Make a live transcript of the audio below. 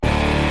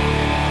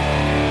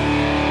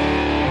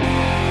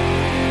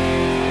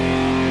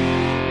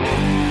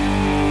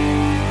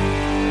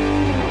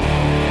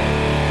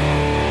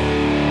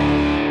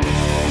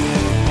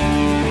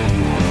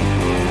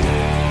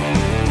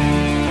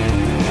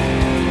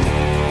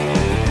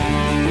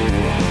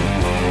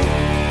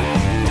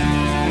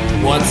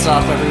What's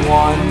up,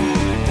 everyone?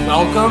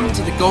 Welcome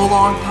to the Go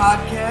Long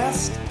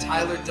Podcast.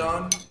 Tyler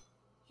Dunn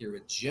here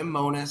with Jim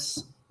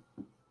Monis,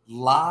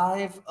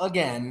 live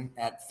again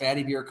at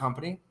Fatty Beer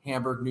Company,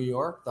 Hamburg, New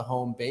York, the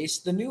home base,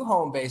 the new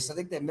home base. I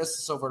think they missed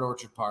us over at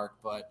Orchard Park,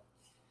 but,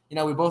 you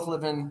know, we both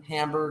live in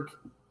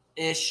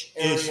Hamburg-ish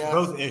area.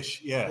 Both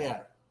ish, yeah. Yeah.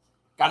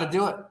 Got to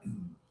do it.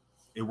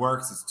 It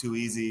works. It's too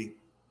easy.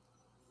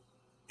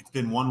 It's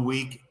been 1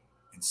 week,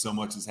 and so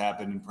much has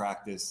happened in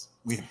practice.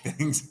 We have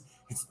things.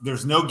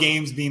 There's no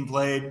games being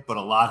played, but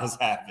a lot has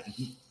happened.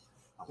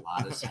 A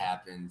lot has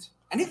happened.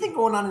 Anything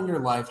going on in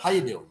your life? How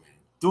you doing, man?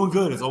 Doing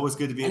good. It's always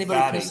good to be Anybody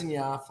a fatty. pissing you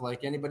off?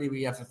 Like anybody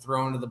we have to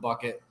throw into the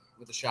bucket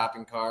with the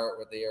shopping cart,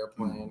 with the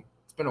airplane?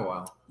 It's been a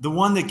while. The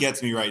one that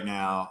gets me right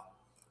now,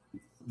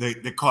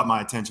 that caught my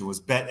attention,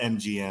 was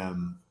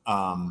BetMGM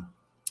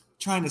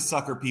trying to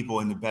sucker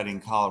people into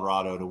betting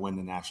Colorado to win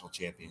the national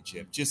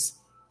championship. Just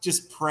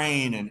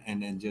praying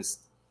and just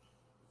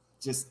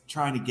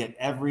trying to get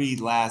every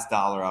last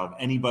dollar out of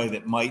anybody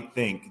that might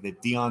think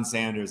that Deion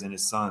Sanders and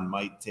his son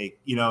might take,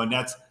 and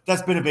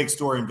that's been a big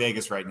story in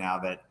Vegas right now,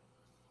 that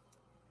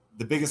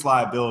the biggest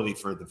liability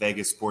for the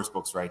Vegas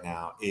sportsbooks right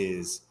now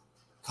is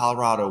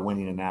Colorado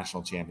winning a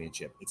national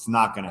championship. It's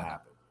not going to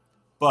happen.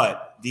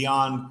 But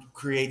Deion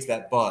creates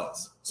that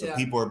buzz. So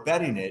people are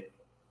betting it.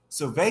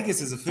 So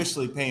Vegas is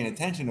officially paying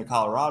attention to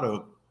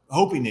Colorado,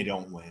 hoping they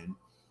don't win.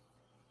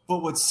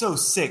 But what's so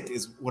sick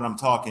is what I'm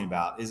talking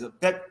about is a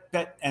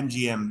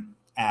BetMGM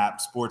app,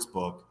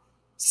 sportsbook,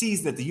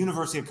 sees that the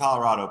University of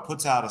Colorado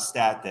puts out a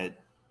stat that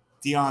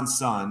Deion's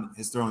son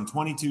has thrown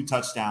 22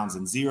 touchdowns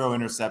and 0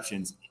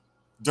 interceptions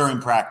during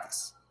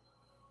practice,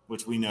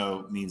 which we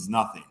know means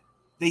nothing.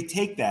 They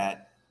take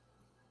that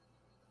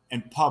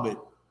and pub it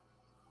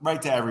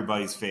right to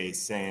everybody's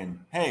face saying,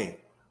 hey,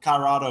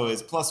 Colorado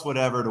is plus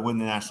whatever to win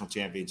the national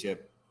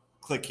championship.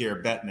 Click here,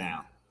 bet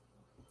now.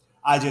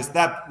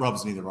 That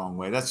rubs me the wrong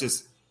way.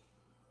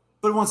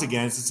 But once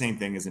again, it's the same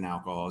thing as an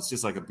alcohol. It's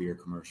just like a beer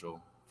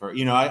commercial.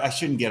 I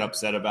shouldn't get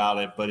upset about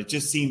it, but it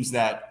just seems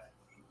that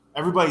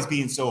everybody's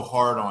being so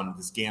hard on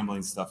this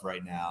gambling stuff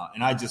right now.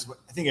 And I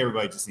think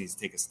everybody just needs to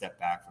take a step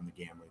back from the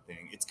gambling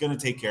thing. It's going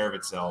to take care of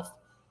itself.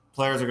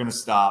 Players are going to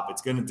stop.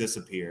 It's going to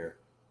disappear.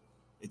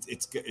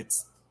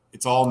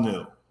 It's all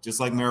new. Just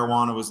like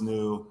marijuana was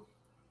new,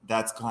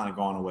 that's kind of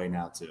gone away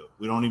now too.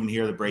 We don't even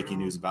hear the breaking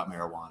news about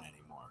marijuana anymore.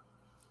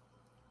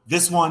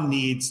 This one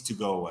needs to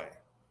go away.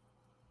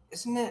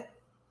 Isn't it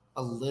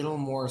a little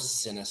more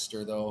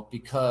sinister though?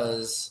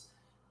 Because,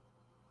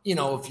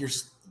 if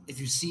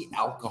you see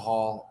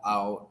alcohol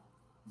out,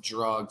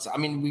 drugs, I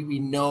mean, we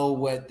know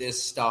what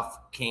this stuff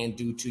can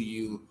do to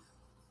you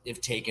if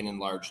taken in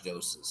large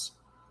doses.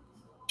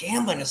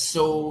 Gambling is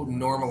so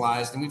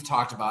normalized, and we've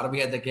talked about it.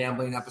 We had the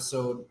gambling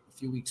episode a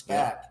few weeks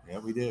back. Yeah,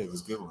 we did. It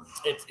was a good one.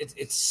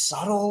 It's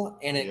subtle,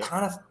 and it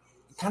kind of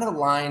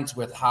aligns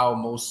with how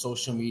most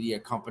social media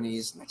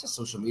companies, not just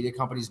social media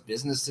companies,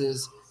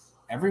 businesses,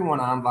 everyone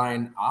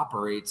online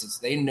operates.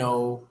 They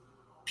know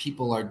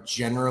people are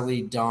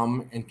generally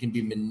dumb and can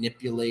be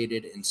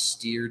manipulated and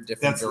steered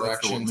different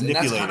directions. And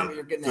that's kind of what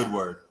you're getting at. Good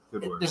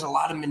word. There's a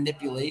lot of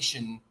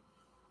manipulation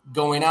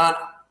going on.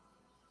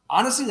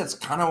 Honestly, that's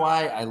kind of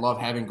why I love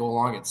having Go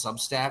Long at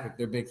Substack. Like,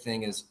 their big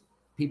thing is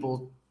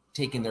people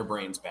taking their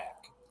brains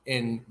back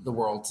in the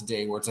world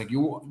today, where it's like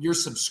you're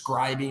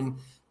subscribing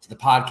to the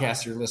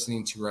podcast you're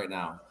listening to right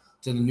now,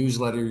 to the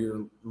newsletter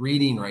you're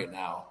reading right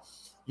now.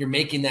 You're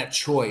making that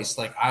choice.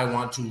 Like, I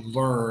want to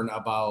learn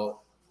about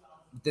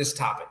this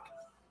topic,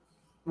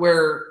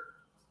 where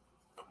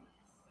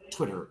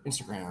Twitter,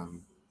 Instagram,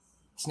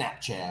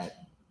 Snapchat,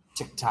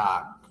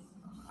 TikTok,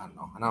 I don't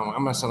know.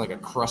 I'm going to sound like a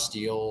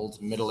crusty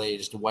old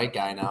middle-aged white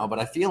guy now, but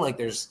I feel like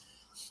there's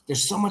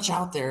so much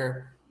out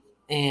there.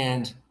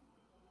 And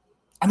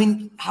I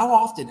mean, how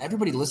often,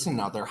 everybody listening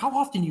out there, how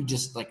often you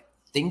just like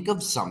think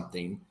of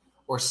something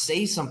or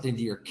say something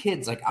to your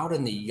kids, like out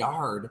in the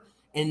yard,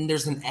 and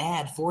there's an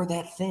ad for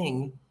that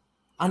thing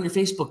on your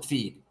Facebook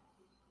feed.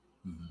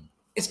 Mm-hmm.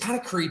 It's kind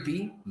of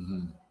creepy.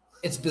 Mm-hmm.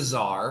 It's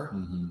bizarre.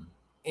 Mm-hmm.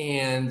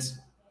 And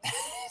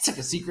it's like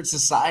a secret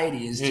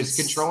society is just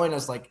controlling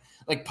us like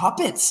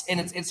puppets.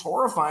 And it's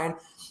horrifying.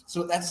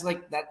 So that's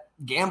like that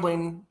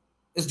gambling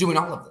is doing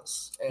all of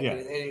this. Yeah.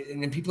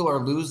 And then people are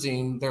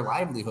losing their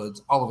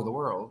livelihoods all over the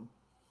world.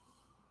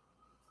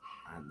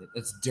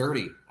 It's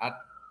dirty.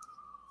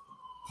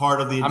 Part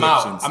of the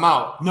addictions. I'm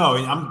out. No,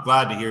 I'm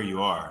glad to hear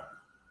you are.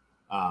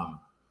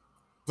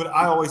 But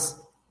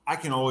I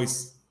can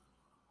always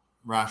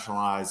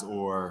rationalize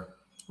or.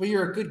 Well,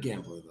 you're a good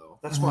gambler though.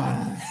 That's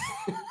why.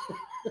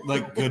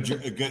 Like good.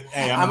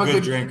 Hey, I'm a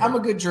good drinker. I'm a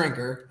good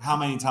drinker. How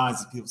many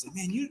times do people say,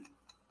 "Man,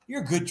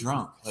 you're a good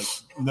drunk"? Like,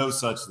 no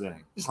such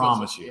thing.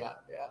 Promise you. Yeah.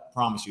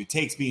 Promise you. It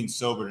takes being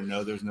sober to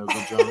know there's no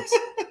good drunks.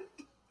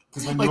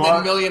 Because when like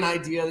that million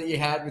idea that you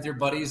had with your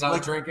buddies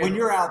out drinking. When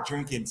you're out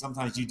drinking,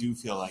 sometimes you do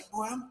feel like,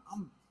 boy,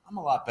 I'm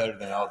a lot better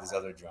than all these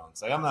other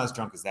drunks. Like, I'm not as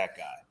drunk as that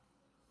guy.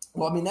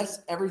 Well, I mean, that's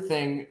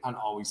everything on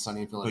Always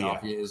Sunny in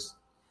Philadelphia is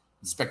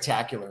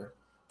spectacular.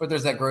 But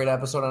there's that great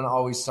episode on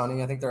Always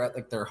Sunny. I think they're at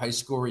like their high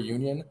school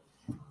reunion,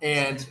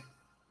 And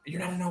you're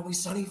not an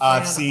Always Sunny fan?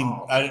 I've seen.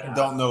 I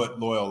don't know it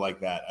loyal like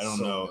that. I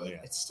don't know. Good.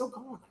 Yeah. It's still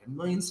going. Like a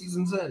million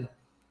seasons in.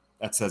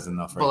 That says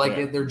enough, right? But like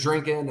there. they're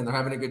drinking and they're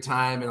having a good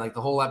time, and like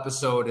the whole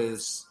episode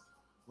is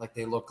like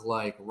they look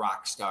like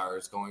rock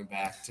stars going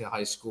back to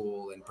high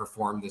school and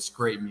perform this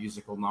great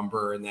musical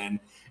number, and then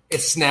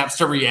it snaps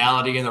to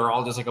reality, and they're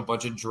all just like a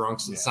bunch of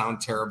drunks that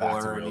sound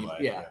terrible.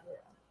 Yeah,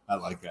 I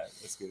like that.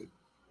 That's good.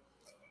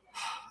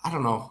 I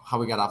don't know how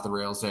we got off the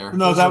rails there.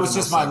 No, that was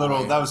just my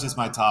little. That was just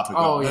my topic.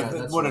 Oh yeah,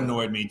 that's what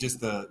annoyed me.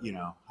 Just the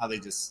how they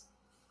just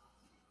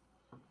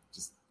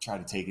try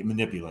to take it,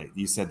 manipulate.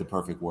 You said the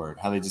perfect word.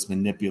 How they just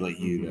manipulate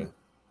you to.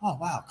 Oh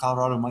wow,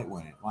 Colorado might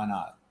win it. Why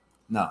not?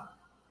 No,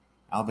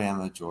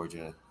 Alabama,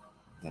 Georgia,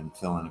 then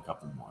fill in a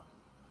couple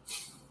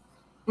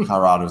more.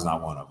 Colorado's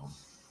not one of them.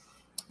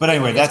 But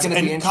anyway, that's going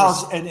to be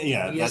college, and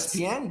yeah,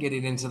 ESPN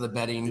getting into the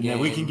betting game. Yeah,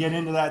 we can get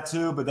into that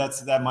too, but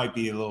that might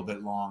be a little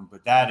bit long.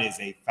 But that is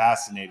a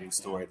fascinating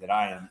story that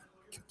I am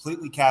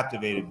completely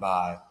captivated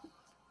by.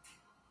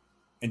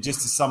 And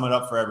just to sum it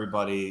up for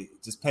everybody,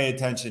 just pay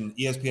attention.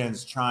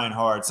 ESPN's trying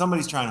hard.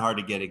 Somebody's trying hard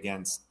to get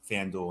against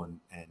FanDuel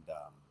and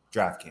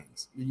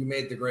DraftKings. You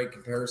made the great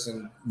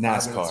comparison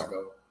NASCAR. 5 minutes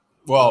ago.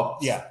 Well,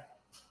 yeah,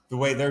 the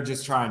way they're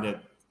just trying to.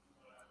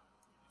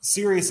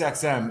 Sirius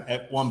XM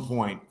at one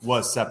point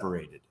was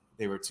separated.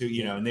 They were two,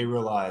 and they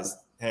realized,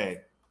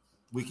 hey,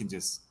 we can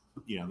just,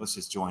 let's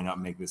just join up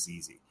and make this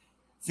easy.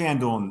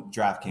 FanDuel and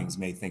DraftKings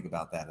may think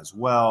about that as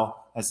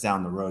well. That's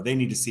down the road. They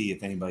need to see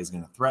if anybody's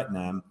going to threaten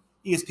them.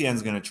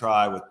 ESPN's going to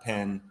try with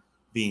Penn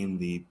being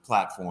the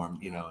platform,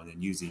 and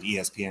then using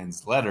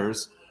ESPN's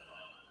letters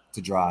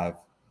to drive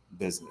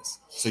business.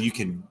 So you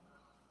can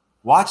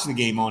watch the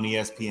game on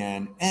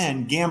ESPN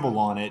and gamble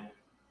on it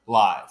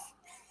live.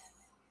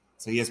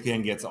 So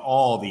ESPN gets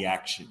all the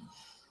action.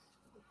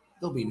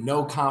 There'll be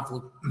no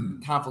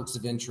conflicts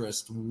of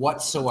interest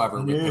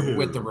whatsoever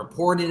with the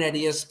reporting at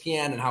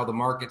ESPN and how the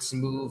markets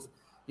move.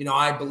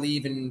 I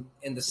believe in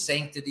the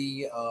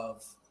sanctity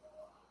of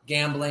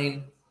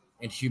gambling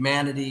and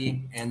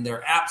humanity, and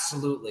there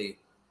absolutely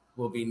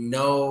will be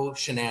no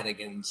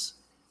shenanigans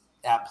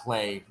at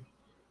play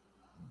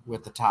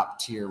with the top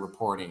tier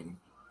reporting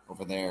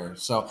over there.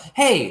 So,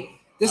 hey,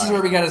 this is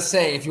where we got to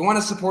say, if you want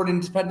to support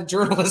independent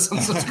journalism,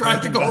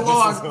 subscribe to Go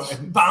Along.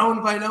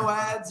 Bound by no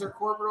ads or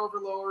corporate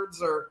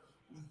overlords or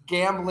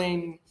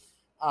gambling.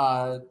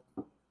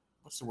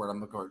 What's the word I'm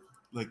looking for?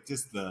 Like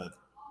just the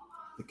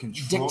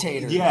control.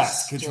 Dictators.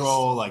 Yes,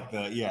 control.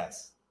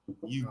 Yes.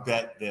 You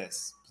bet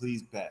this.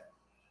 Please bet.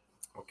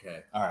 Okay.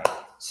 All right.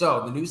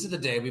 So the news of the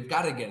day, we've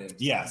got to get into.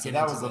 Yeah. So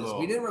that was a little.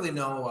 We didn't really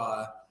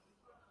know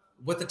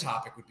what the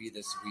topic would be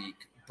this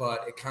week,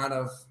 but it kind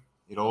of.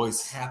 It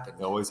always happened.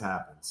 It always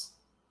happens.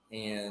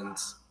 And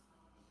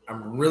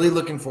I'm really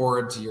looking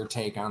forward to your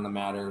take on the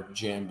matter,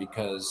 Jim,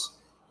 because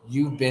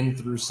you've been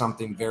through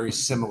something very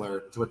similar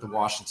to what the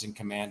Washington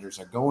Commanders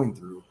are going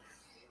through.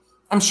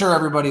 I'm sure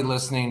everybody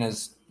listening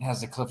has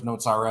the cliff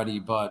notes already,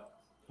 but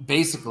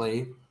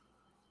basically,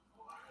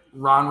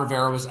 Ron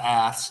Rivera was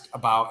asked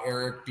about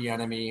Eric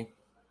Bieniemy,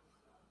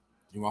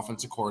 new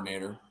offensive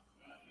coordinator,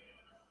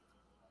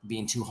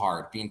 being too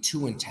hard, being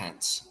too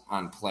intense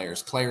on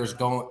players. Players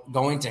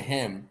going to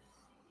him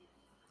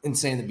and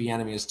saying that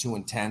Bieniemy is too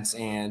intense.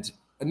 And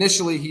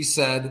initially he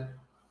said,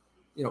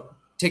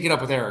 take it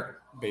up with Eric,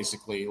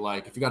 basically.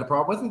 Like, if you got a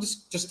problem with him,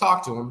 just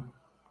talk to him,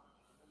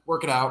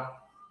 work it out.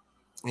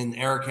 And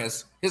Eric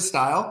has his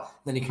style.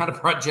 Then he kind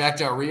of brought Jack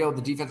Del Rio,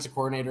 the defensive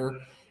coordinator,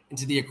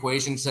 into the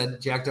equation,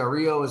 said Jack Del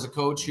Rio is a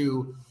coach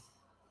who,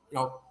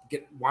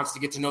 wants to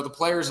get to know the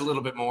players a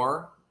little bit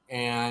more,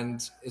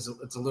 and it's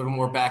a little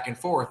more back and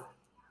forth.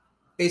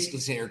 Basically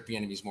saying Eric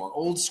Bieniemy is more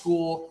old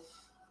school.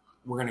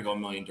 We're going to go a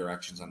million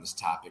directions on this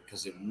topic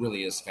because it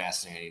really is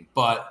fascinating.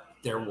 But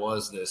there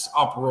was this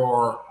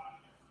uproar.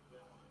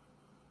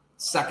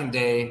 Second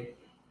day,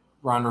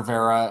 Ron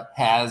Rivera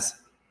has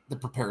the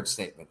prepared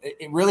statement.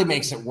 It really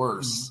makes it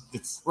worse.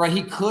 Right?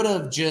 He could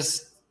have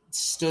just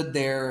stood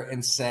there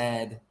and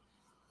said,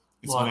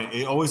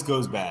 it always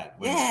goes bad.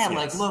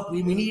 Look,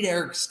 we need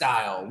Eric's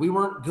style. We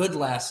weren't good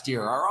last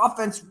year. Our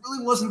offense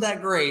really wasn't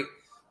that great.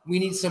 We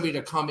need somebody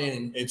to come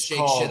in and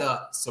shake shit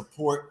up.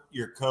 Support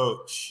your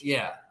coach.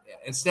 Yeah.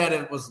 Instead,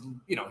 it was,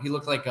 he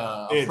looked like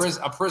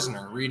a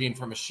prisoner reading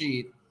from a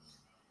sheet.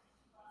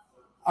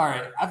 All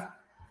right.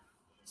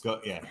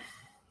 So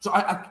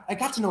I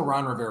got to know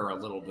Ron Rivera a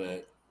little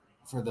bit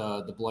for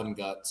the Blood and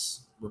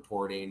Guts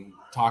reporting.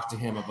 Talked to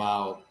him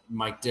about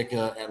Mike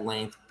Ditka at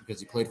length because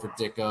he played for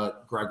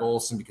Ditka, Greg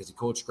Olson because he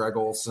coached Greg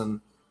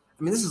Olson.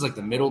 I mean, this is like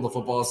the middle of the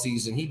football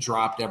season. He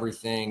dropped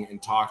everything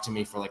and talked to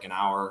me for like an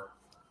hour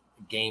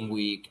game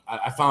week.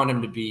 I found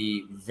him to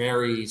be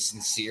very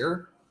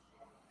sincere.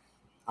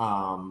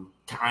 Kind.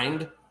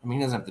 I mean,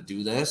 he doesn't have to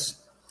do this.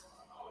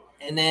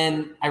 And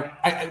then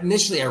I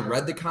initially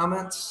read the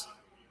comments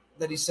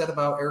that he said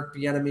about Eric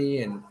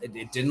Bieniemy, and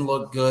it didn't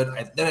look good.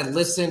 Then I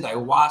listened. I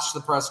watched the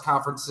press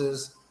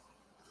conferences.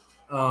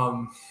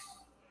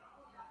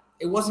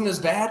 It wasn't as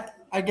bad,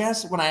 I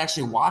guess, when I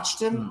actually watched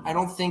him. I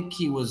don't think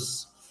he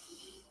was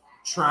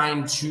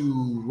trying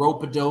to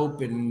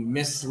rope-a-dope and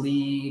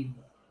mislead.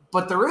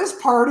 But there is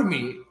part of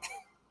me,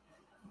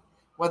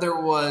 whether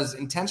it was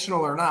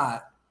intentional or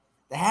not,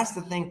 that has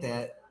to think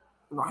that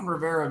Ron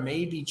Rivera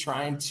may be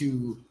trying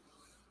to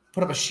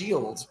put up a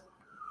shield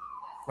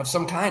of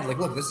some kind. Like,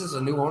 look, this is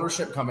a new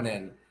ownership coming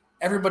in.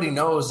 Everybody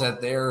knows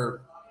that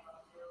their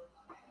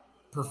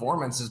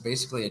performance is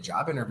basically a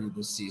job interview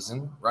this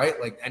season, right?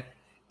 Like, and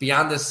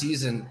beyond this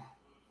season,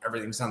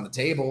 everything's on the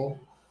table.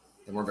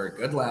 They weren't very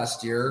good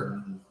last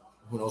year.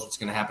 Who knows what's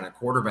going to happen at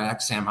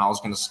quarterback? Sam Howell's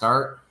going to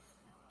start.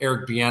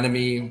 Eric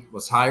Bieniemy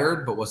was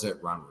hired, but was it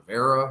Ron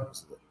Rivera?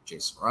 Was it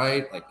Jason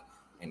Wright?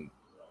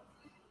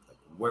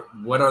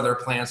 What are their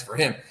plans for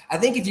him? I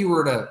think if you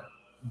were to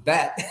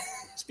bet,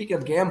 speaking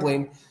of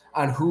gambling,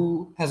 on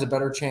who has a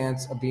better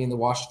chance of being the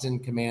Washington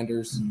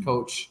Commanders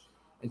coach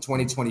in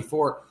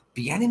 2024,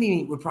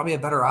 Bieniemy would probably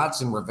have better odds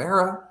than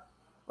Rivera,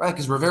 right?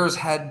 Because Rivera's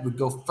head would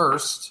go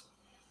first,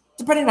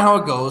 depending on how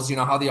it goes,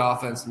 how the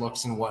offense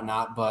looks and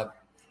whatnot. But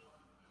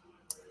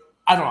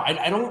I don't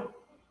know. I don't,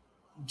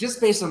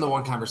 just based on the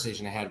one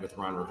conversation I had with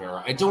Ron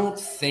Rivera, I don't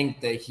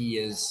think that he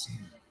is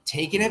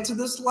taking it to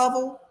this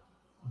level,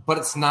 but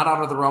it's not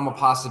out of the realm of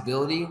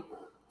possibility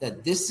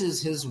that this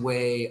is his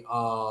way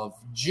of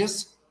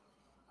just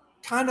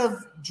kind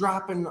of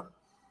dropping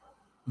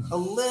a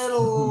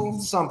little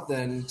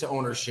something to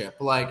ownership.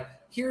 Like,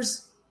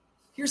 here's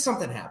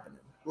something happening.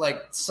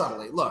 Like,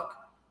 subtly, look,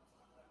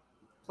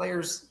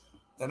 players,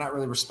 they're not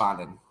really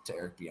responding to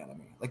Eric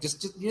Bieniemy. Like,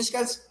 you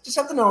guys just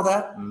have to know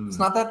that it's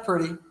not that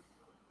pretty,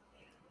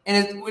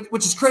 and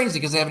which is crazy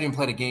because they haven't even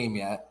played a game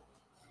yet.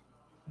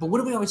 But what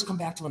do we always come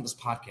back to on this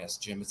podcast,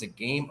 Jim? It's a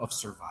game of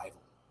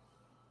survival.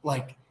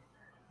 Like,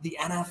 the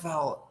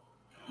NFL,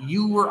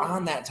 you were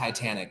on that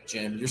Titanic,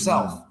 Jim,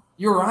 yourself.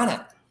 You were on it.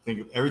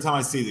 Every time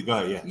I see the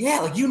guy, yeah. Yeah,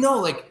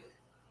 like,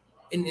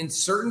 in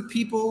certain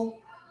people,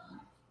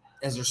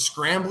 as they're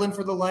scrambling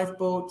for the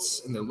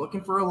lifeboats and they're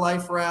looking for a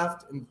life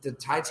raft and the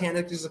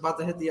Titanic is about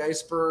to hit the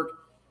iceberg,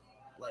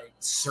 like,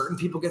 certain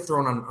people get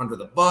thrown under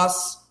the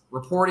bus,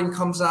 reporting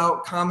comes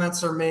out,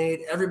 comments are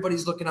made,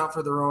 everybody's looking out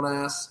for their own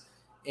ass.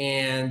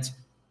 And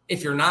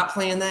if you're not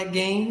playing that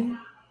game,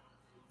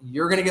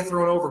 you're going to get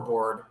thrown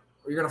overboard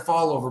or you're going to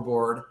fall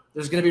overboard.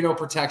 There's going to be no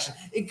protection.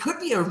 It could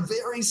be a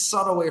very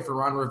subtle way for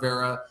Ron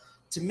Rivera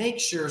to make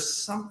sure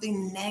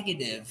something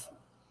negative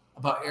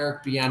about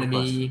Eric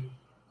Bieniemy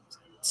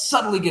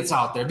subtly gets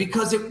out there,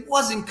 because it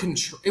wasn't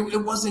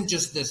it wasn't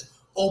just this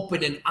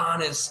open and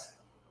honest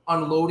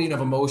unloading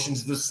of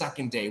emotions the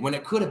second day when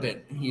it could have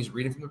been. And he's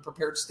reading from the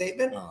prepared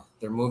statement.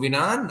 They're moving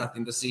on.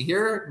 Nothing to see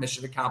here.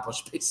 Mission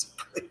accomplished,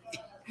 basically.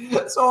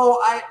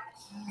 So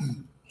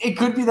it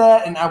could be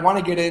that. And I want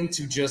to get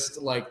into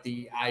just like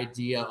the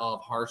idea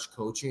of harsh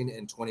coaching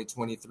in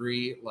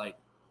 2023, like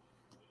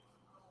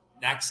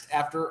next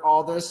after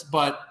all this.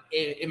 But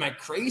am I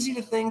crazy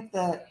to think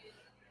that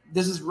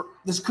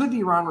this could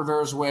be Ron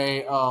Rivera's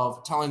way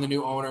of telling the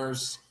new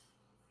owners,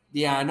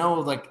 yeah, I know,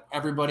 like,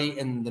 everybody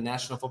in the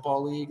National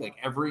Football League, like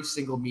every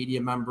single media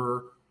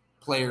member,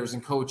 players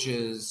and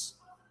coaches,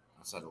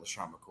 outside of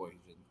LaShawn McCoy,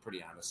 who's been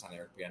pretty honest on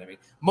Eric Bieniemy,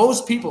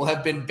 most people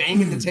have been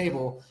banging the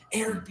table.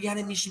 Eric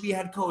Bieniemy should be a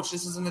head coach.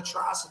 This is an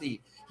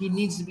atrocity. He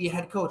needs to be a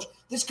head coach.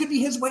 This could be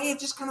his way of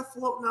just kind of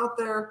floating out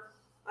there.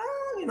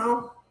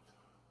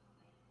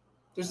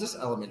 There's this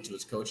element to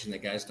his coaching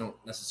that guys don't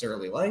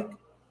necessarily like.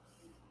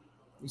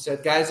 He said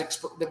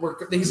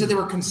he said they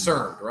were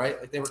concerned, right?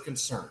 Like, they were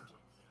concerned.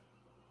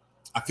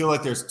 I feel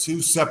like there's two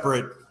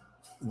separate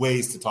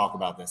ways to talk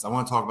about this. I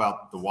want to talk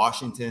about the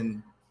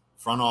Washington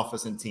front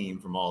office and team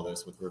from all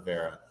this with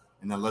Rivera,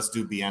 and then let's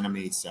do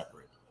Bieniemy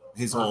separate.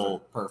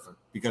 Perfect.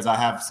 Because I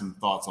have some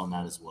thoughts on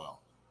that as well.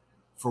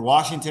 For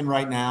Washington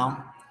right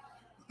now,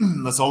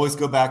 let's always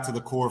go back to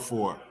the core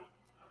four.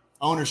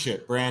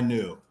 Ownership, brand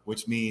new,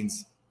 which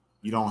means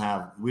we don't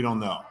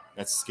know.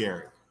 That's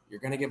scary. You're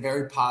going to get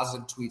very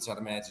positive tweets out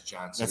of Magic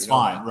Johnson. That's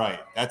fine, right?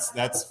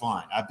 That's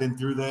fine. I've been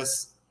through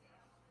this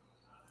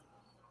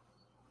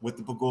with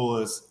the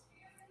Pagulas,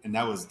 and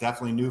that was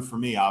definitely new for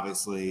me,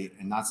 obviously,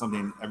 and not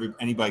something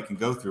anybody can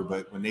go through.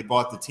 But when they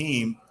bought the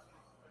team,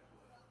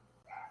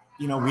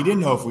 we didn't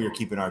know if we were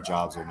keeping our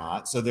jobs or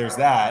not. So there's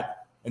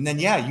that. And then,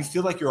 yeah, you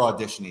feel like you're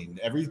auditioning.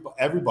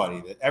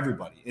 Everybody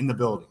in the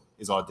building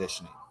is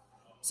auditioning.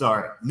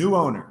 So new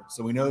owner,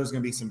 so we know there's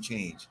going to be some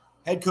change.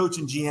 Head coach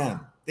and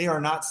GM, they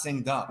are not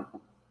synced up.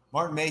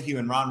 Martin Mayhew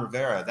and Ron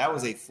Rivera, that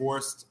was a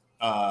forced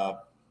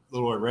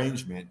little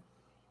arrangement.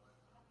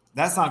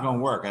 That's not going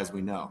to work, as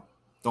we know.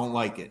 Don't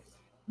like it.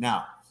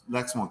 Now,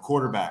 next one,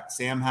 quarterback,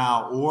 Sam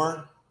Howell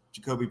or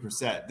Jacoby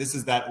Brissett. This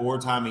is that or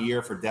time of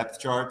year for depth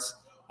charts.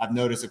 I've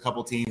noticed a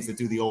couple teams that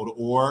do the old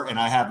or, and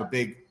I have a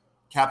big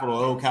capital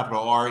O,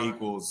 capital R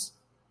equals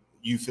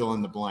you fill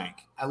in the blank.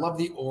 I love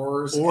the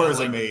ors. Or is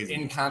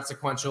amazing.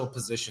 Inconsequential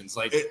positions.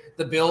 Like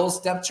the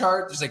Bills depth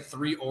chart, there's like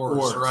 3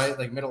 ors, right?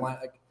 Like middle line.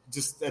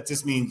 That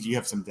just means you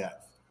have some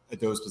depth at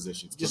those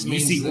positions. Just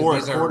means you see or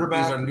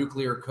quarterback. These are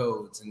nuclear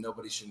codes, and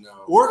nobody should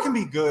know. Or can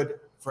be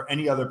good for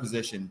any other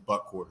position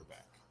but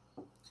quarterback.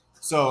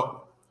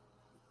 So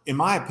in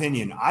my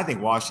opinion, I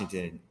think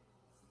Washington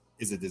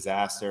is a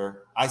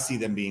disaster. I see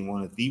them being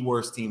one of the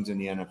worst teams in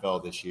the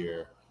NFL this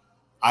year.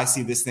 I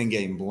see this thing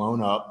getting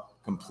blown up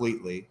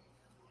completely.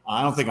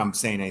 I don't think I'm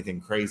saying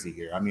anything crazy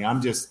here. I mean,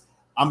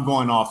 I'm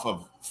going off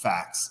of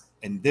facts.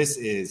 And this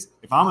is,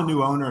 if I'm a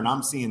new owner and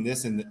I'm seeing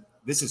this, and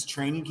this is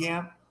training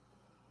camp,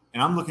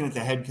 and I'm looking at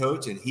the head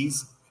coach, and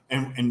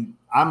and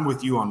I'm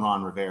with you on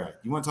Ron Rivera.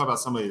 You want to talk about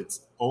somebody that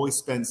always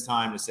spends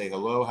time to say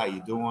hello, how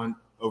you doing?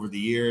 Over the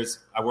years,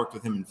 I worked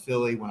with him in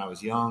Philly when I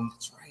was young.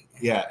 That's right.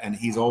 Yeah, and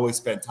he's always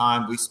spent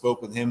time. We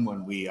spoke with him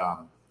when we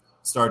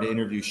started to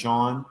interview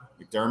Sean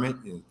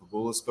McDermott.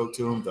 Pagula spoke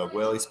to him. Doug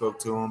Whaley spoke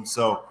to him.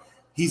 So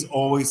he's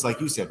always,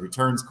 like you said,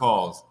 returns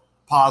calls,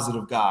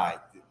 positive guy.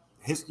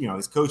 His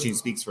coaching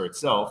speaks for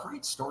itself.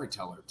 Great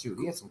storyteller too.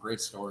 He had some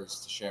great stories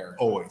to share.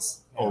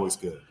 Always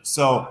good.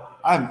 So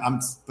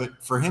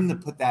but for him to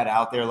put that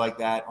out there like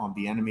that on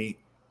Bieniemy,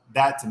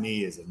 that to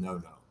me is a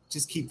no-no.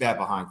 Just keep that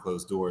behind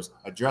closed doors.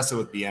 Address it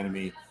with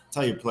Bieniemy.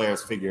 Tell your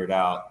players, figure it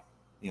out.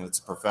 It's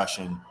a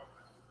profession.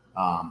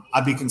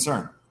 I'd be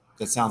concerned.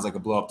 That sounds like a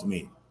blow up to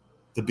me.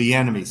 The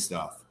Bieniemy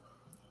stuff,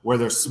 where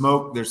there's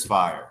smoke, there's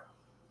fire.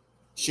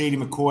 Shady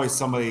McCoy,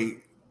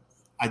 somebody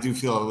I do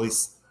feel at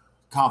least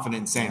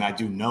confident in saying I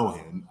do know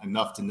him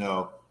enough to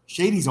know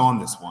Shady's on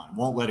this one.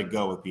 Won't let it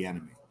go with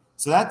Bieniemy.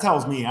 So that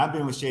tells me I've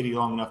been with Shady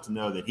long enough to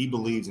know that he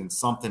believes in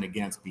something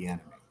against Bieniemy.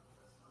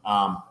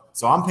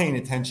 So I'm paying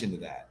attention to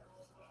that.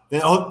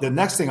 The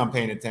next thing I'm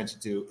paying attention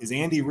to is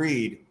Andy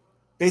Reid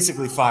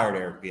basically fired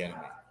Eric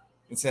Bieniemy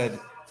and said,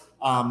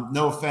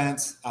 no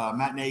offense,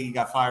 Matt Nagy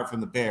got fired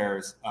from the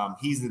Bears.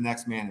 He's the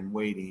next man in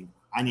waiting.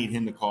 I need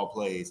him to call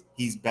plays.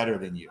 He's better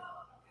than you.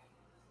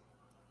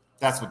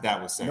 That's what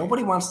that was saying.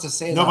 Nobody wants to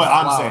say that. No, but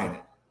I'm saying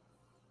it.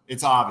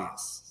 It's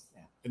obvious.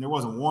 Yeah. And there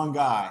wasn't one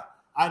guy.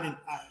 I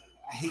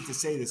hate to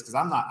say this because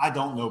I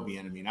don't know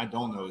Bieniemy and I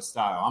don't know his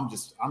style.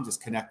 I'm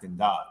just connecting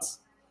dots.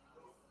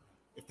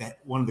 If that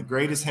one of the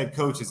greatest head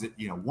coaches,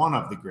 one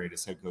of the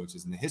greatest head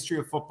coaches in the history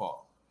of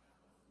football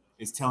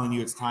is telling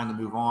you it's time to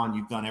move on.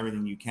 You've done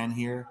everything you can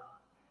here.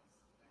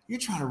 You're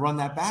trying to run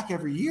that back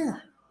every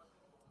year.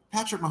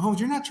 Patrick Mahomes,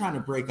 you're not trying to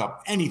break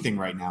up anything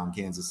right now in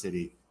Kansas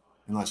City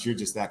unless you're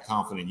just that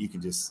confident you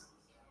can just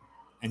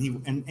 –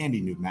 and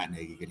Andy knew Matt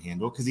Nagy could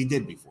handle because he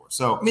did before.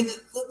 So I mean,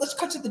 let's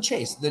cut to the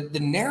chase. The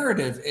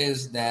narrative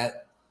is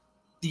that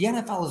the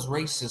NFL is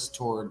racist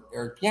toward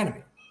Eric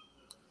Bieniemy.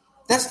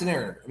 That's the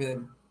narrative. I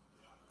mean,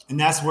 and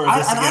that's where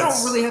I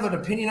don't really have an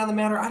opinion on the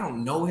matter. I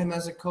don't know him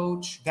as a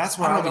coach. That's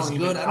where I don't know if he's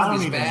good. I don't know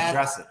if he's bad.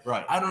 Address it.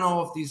 Right. I don't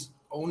know if these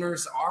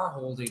owners are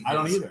holding I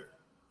don't either.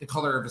 The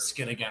color of his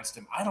skin against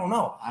him. I don't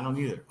know. I don't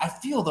either. I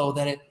feel though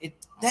that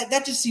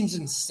that just seems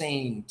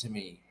insane to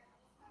me,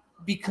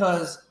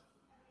 because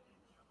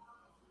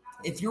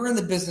if you're in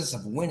the business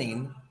of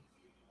winning,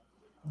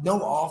 no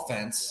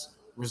offense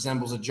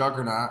resembles a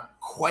juggernaut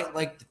quite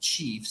like the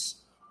Chiefs.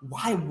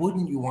 Why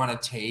wouldn't you want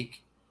to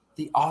take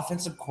the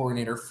offensive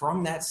coordinator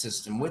from that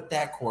system with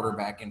that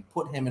quarterback and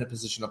put him in a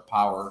position of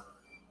power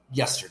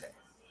yesterday?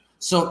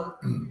 So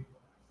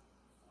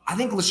I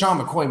think LaShawn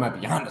McCoy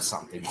might be onto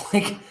something.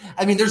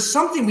 There's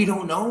something we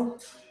don't know.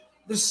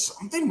 There's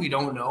something we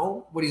don't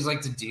know what he's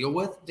like to deal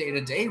with day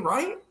to day,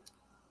 right?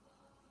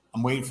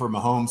 I'm waiting for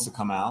Mahomes to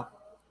come out.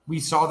 We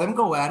saw them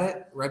go at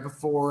it right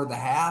before the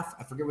half.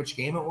 I forget which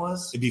game it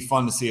was. It'd be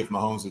fun to see if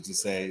Mahomes would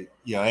just say,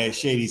 hey,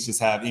 Shady's just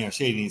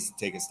Shady needs to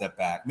take a step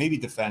back. Maybe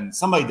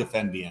somebody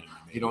defend Bieniemy.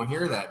 You don't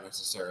hear that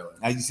necessarily.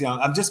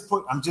 I'm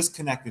just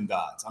connecting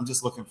dots. I'm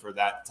just looking for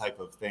that type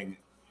of thing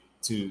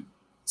to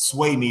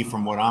sway me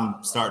from what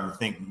I'm starting to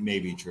think may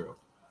be true.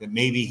 That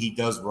maybe he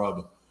does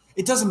rub.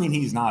 It doesn't mean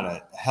he's not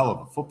a hell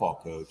of a football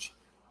coach,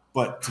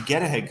 but to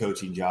get a head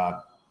coaching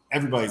job,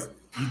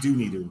 you do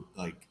need to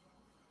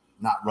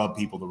not rub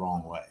people the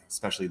wrong way,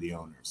 especially the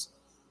owners.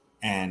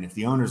 And if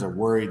the owners are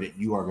worried that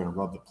you are going to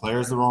rub the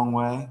players the wrong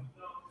way,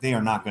 they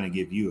are not going to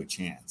give you a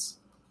chance.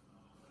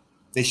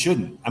 They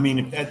shouldn't. I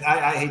mean,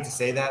 I hate to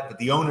say that, but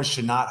the owners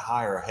should not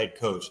hire a head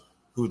coach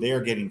who they are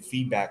getting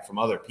feedback from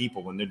other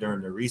people when they're doing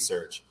their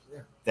research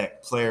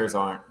that players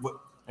aren't.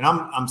 And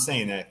I'm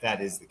saying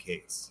that is the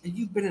case.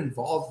 You've been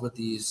involved with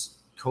these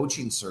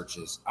coaching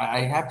searches. I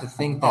have to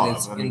think that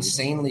it's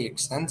insanely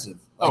extensive.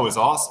 It was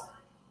awesome.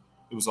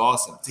 It was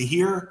awesome to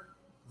hear.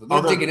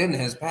 They're digging into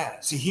his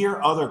past. To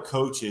hear other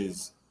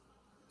coaches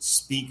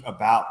speak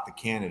about the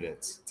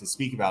candidates, to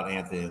speak about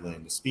Anthony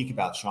Lynn, to speak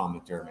about Sean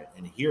McDermott,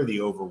 and hear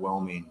the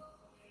overwhelming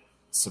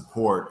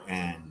support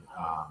and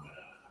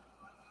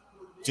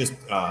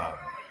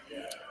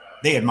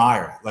they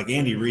admire it. Like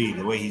Andy Reid,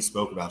 the way he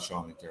spoke about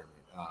Sean McDermott.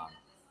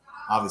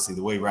 Obviously,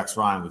 the way Rex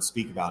Ryan would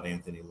speak about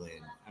Anthony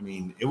Lynn. I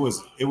mean, it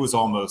was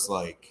almost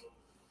like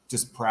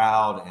just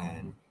proud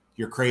and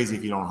you're crazy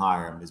if you don't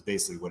hire him is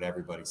basically what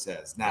everybody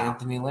says. Now,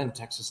 Anthony Lynn,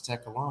 Texas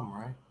Tech alum,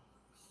 right?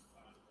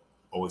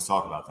 Always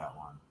talk about that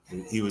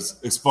one. He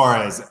was, as far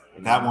as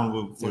that one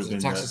would have been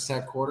Texas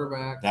Tech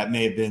quarterback. That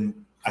may have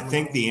been. I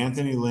think the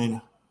Anthony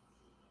Lynn,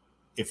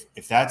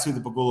 if that's who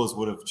the Pagulas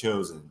would have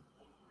chosen,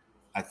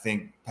 I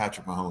think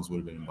Patrick Mahomes would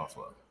have been in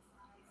Buffalo.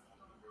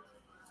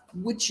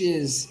 which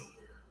is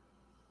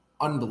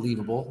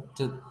unbelievable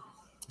to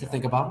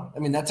think about. I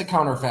mean, that's a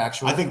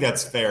counterfactual. I think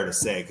that's fair to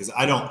say because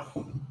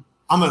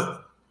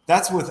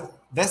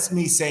that's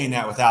me saying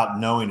that without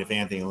knowing if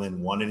Anthony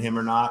Lynn wanted him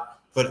or not.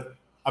 But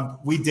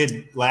we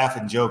did laugh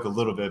and joke a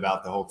little bit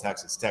about the whole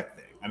Texas Tech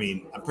thing. I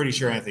mean, I'm pretty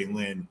sure Anthony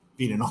Lynn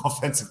being an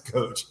offensive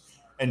coach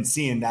and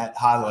seeing that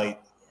highlight,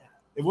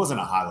 it wasn't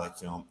a highlight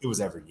film. It was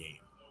every game.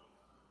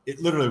 It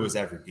literally was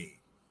every game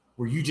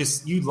where you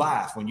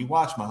laugh when you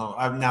watch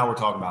Mahomes. Now we're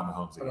talking about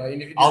Mahomes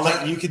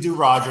again. You could do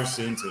Rodgers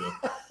soon too.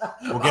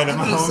 We'll get him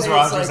Mahomes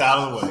Rodgers out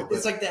of the way.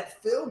 It's like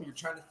that film you're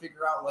trying to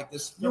figure out. Like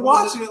this, you're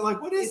watching it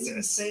like, what is this?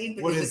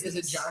 Insane. What is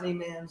it Johnny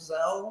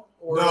Manziel?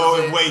 Or no,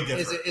 it's way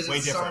different. Is it way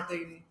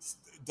something?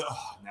 Different.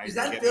 Because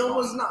that film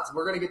was nuts.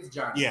 We're gonna get to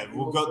Johnny. Yeah,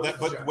 we'll go that,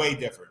 but way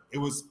different. It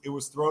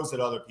was throws that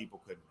other people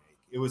couldn't make.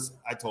 It was.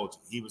 I told you,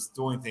 he was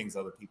doing things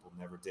other people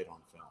never did on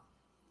film.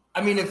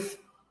 I mean, if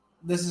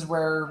this is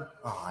where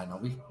I know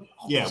we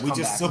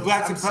just so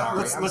back to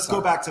let's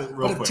go back to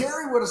real quick. But if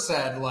Terry would have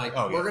said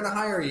we're gonna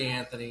hire you,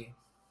 Anthony,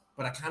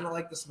 but I kind of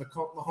like this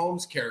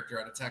Mahomes character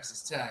out of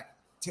Texas Tech.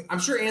 I'm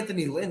sure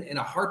Anthony Lynn in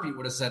a heartbeat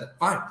would have said,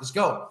 "Fine, let's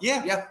go.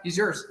 Yeah, he's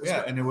yours."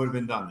 And it would have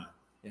been done then.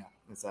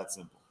 Yeah, it's that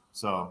simple.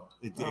 So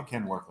it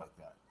can work like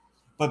that.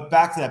 But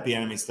back to that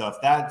Bieniemy stuff.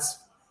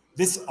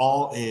 This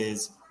all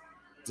is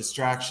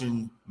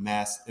distraction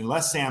mess.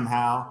 Unless Sam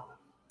Howell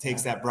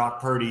takes that Brock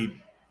Purdy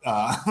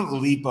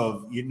leap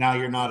of now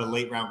you're not a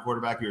late round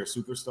quarterback, you're a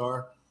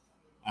superstar.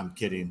 I'm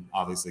kidding,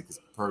 obviously, because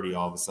Purdy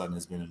all of a sudden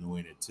has been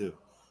anointed too.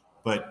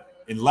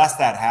 But unless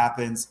that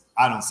happens,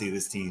 I don't see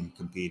this team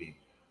competing.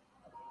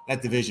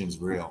 That division's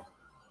real.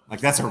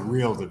 Like that's a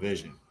real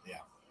division. Yeah.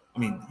 I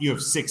mean, you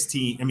have 6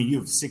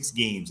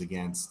 games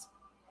against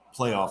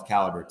playoff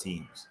caliber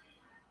teams.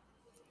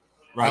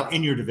 Right,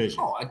 in your division.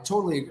 Oh, I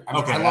totally agree.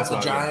 I love the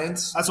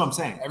Giants. That's what I'm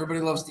saying.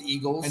 Everybody loves the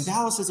Eagles. And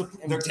Dallas is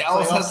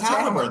Dallas has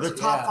caliber. They're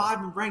top 5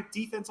 in ranked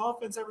defense,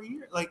 offense every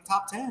year, like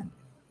top 10.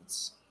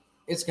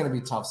 It's going to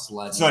be tough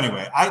sledding. So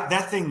anyway,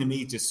 that thing to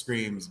me just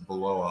screams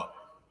blow up.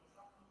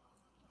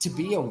 To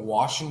be a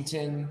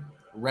Washington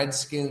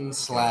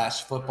Redskins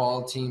 /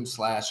 football team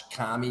 /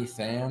 commie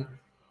fan,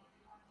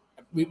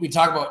 we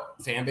talk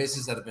about fan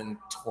bases that have been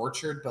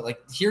tortured, but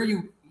like here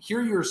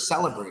you're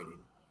celebrating.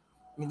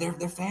 I mean,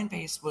 their fan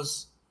base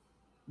was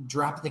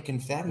dropping the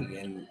confetti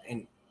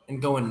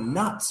and going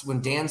nuts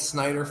when Dan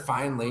Snyder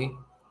finally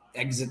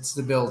exits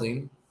the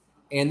building,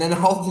 and then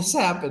all this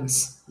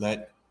happens.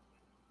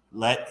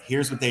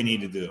 Here's what they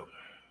need to do.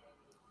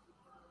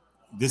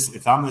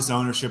 If I'm this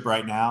ownership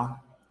right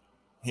now,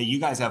 hey, you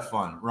guys have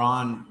fun.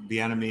 Ron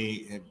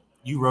Bieniemy,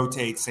 you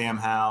rotate Sam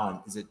Howell and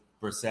is it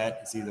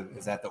Brissett?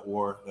 Is that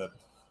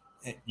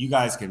you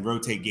guys can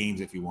rotate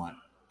games if you want.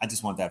 I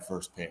just want that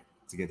first pick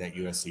to get that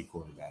USC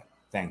quarterback.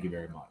 Thank you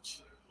very much.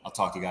 I'll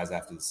talk to you guys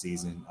after the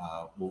season.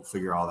 We'll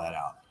figure all that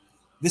out.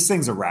 This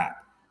thing's a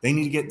wrap.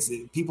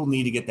 People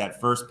need to get that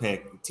first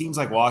pick. Teams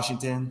like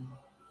Washington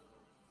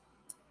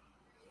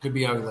could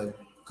be ugly.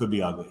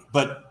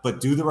 But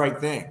do the right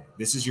thing.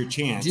 This is your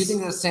chance. Do you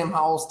think that Sam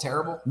Howell's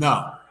terrible?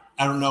 No,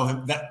 I don't know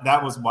him.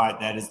 That was why.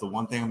 That is the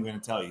one thing I'm going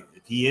to tell you.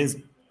 If he is,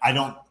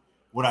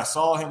 what I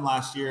saw him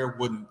last year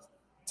wouldn't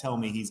tell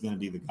me he's going to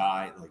be the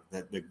guy, like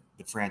the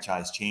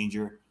franchise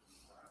changer.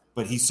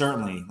 But he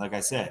certainly, like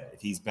I said,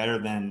 if he's better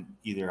than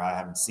either I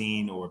haven't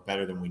seen or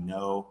better than we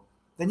know,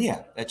 then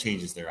yeah, that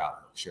changes their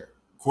outlook. Sure.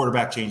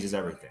 Quarterback changes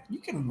everything. You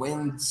can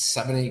win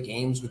 7-8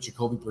 games with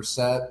Jacoby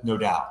Brissett. No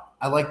doubt.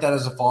 I like that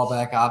as a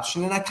fallback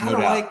option. And I kind of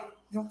like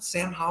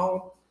Sam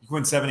Howell. You can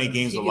win 7-8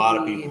 games with a lot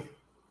of people.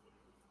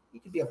 He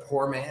could be a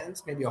poor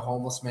man's, maybe a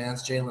homeless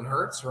man's Jalen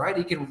Hurts, right?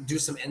 He can do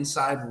some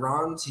inside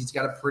runs. He's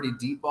got a pretty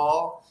deep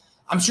ball.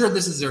 I'm sure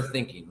this is their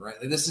thinking, right?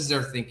 This is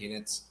their thinking.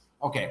 It's,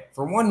 okay,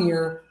 for 1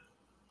 year,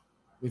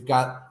 we've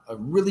got a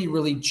really,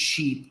 really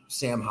cheap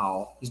Sam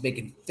Howell. He's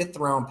making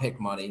 5th-round pick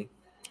money.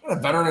 A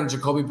veteran in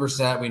Jacoby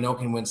Brissett we know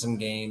can win some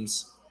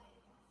games.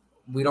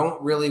 We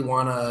don't really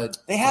want to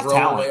They have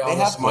talent. They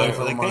have players.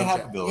 They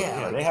have ability.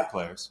 Yeah, they have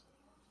players.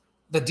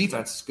 The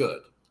defense is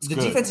good.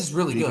 Defense is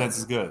really good. Defense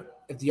is good.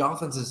 If the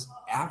offense is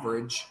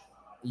average,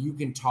 you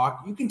can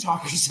talk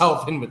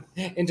yourself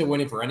into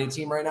winning for any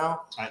team right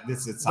now.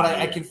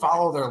 I can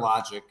follow their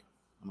logic.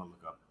 I'm going to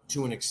look up.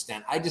 To an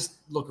extent. I just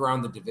look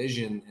around the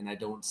division and I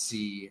don't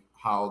see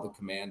how the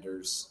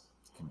Commanders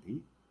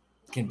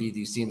can beat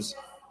these teams.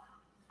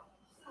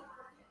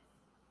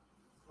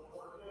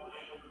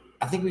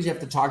 I think we have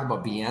to talk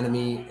about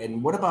Bieniemy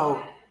and what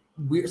about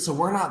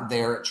we're not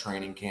there at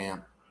training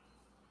camp.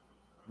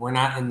 We're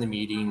not in the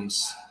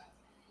meetings.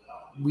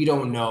 We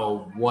don't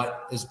know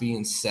what is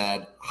being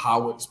said,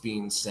 how it's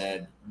being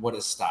said, what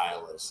his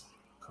style is.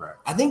 Correct.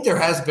 I think there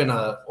has been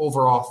a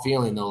overall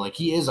feeling though, like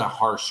he is a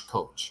harsh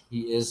coach.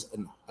 He is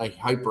a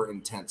hyper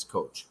intense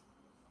coach,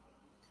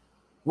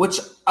 which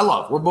I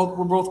love. We're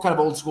both kind of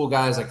old school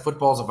guys. Like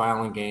football's a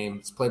violent game.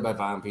 It's played by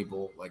violent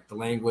people. Like the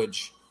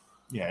language.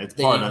 Yeah, it's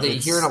they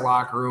hear in a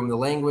locker room the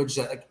language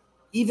that like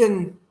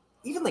even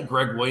like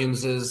Greg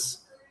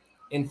Williams's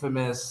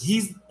infamous.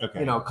 He's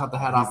okay. Cut the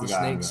head off the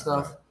snake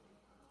stuff. Right.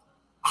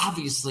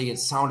 obviously it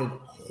sounded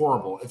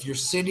horrible. If you're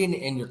sitting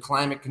in your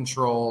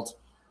climate-controlled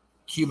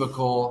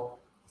cubicle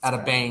at a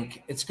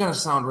bank, it's going to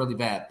sound really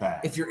bad.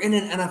 If you're in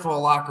an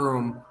NFL locker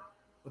room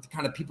with the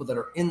kind of people that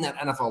are in that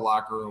NFL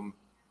locker room,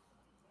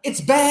 it's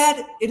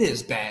bad. It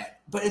is bad.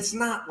 But it's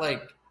not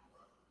like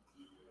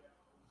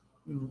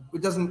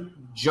it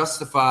doesn't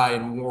justify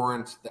and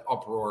warrant the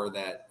uproar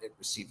that it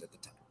received at the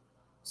time.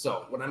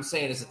 So what I'm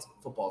saying is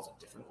football is a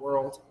different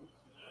world.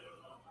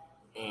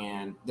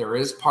 And there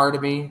is part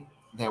of me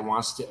that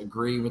wants to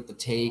agree with the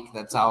take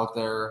that's out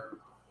there.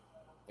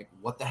 Like,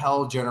 what the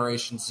hell,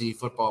 Generation Z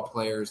football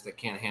players that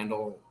can't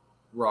handle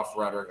rough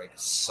rhetoric? Like,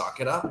 suck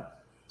it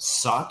up.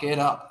 Suck it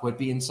up. Quit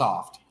being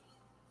soft.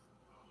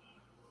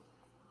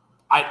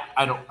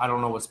 I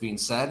don't know what's being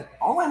said.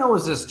 All I know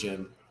is this,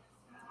 Jim.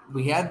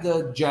 We had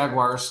the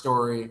Jaguars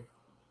story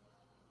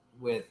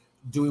with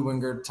Dewey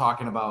Wingard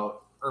talking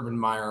about Urban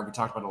Meyer. We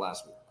talked about it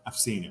last week. I've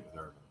seen it with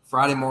Urban.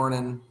 Friday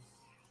morning,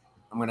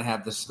 I'm going to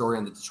have this story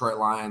on the Detroit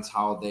Lions,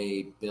 how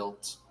they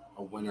built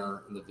a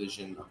winner in the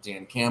vision of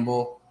Dan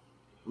Campbell.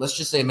 Let's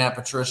just say Matt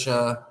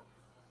Patricia,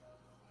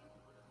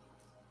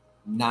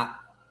 not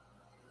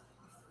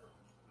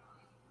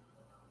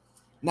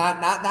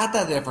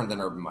that different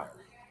than Urban Meyer.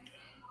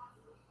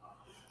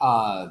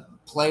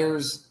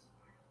 Players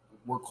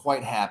were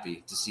quite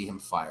happy to see him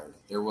fired.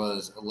 There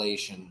was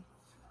elation.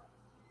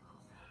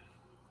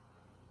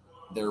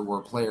 There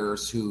were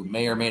players who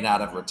may or may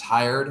not have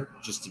retired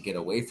just to get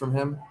away from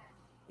him.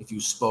 If you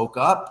spoke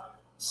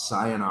up,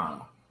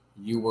 sayonara.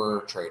 You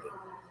were traded.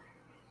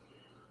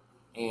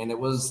 And it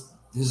was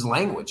his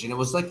language. And it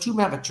was like two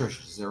Matt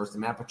Patricias. There was the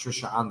Matt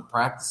Patricia on the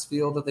practice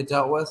field that they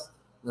dealt with,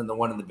 and then the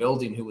one in the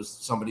building who was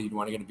somebody you'd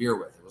want to get a beer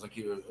with. It was like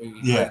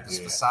he had this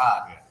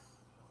facade. Yeah.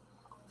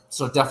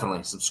 So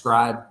definitely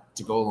subscribe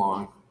to Go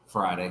Long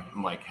Friday.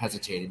 I'm like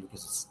hesitating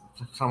because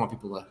I kind of want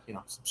people to,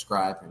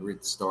 subscribe and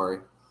read the story.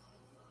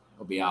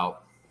 It'll be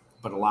out.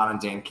 But a lot on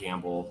Dan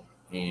Campbell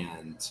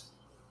and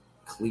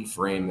Khalif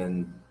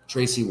Raymond,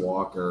 Tracy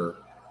Walker,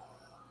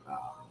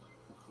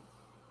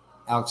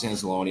 Alex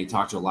Anzalone.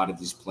 Talked to a lot of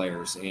these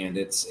players, and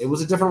it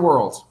was a different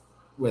world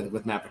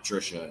with Matt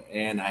Patricia.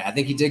 And I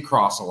think he did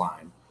cross a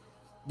line.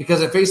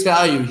 Because at face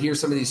value, you hear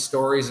some of these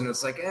stories, and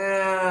it's like,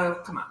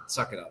 come on,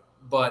 suck it up.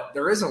 But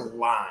there is a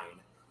line,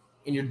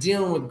 and you're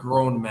dealing with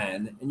grown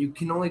men, and you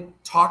can only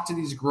talk to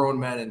these grown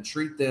men and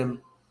treat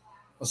them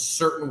a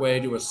certain way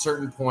to a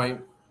certain point.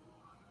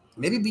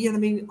 Maybe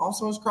Bieniemy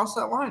also has crossed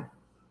that line.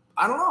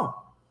 I don't know.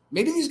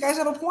 Maybe these guys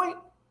have a point.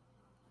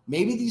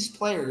 Maybe these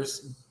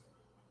players,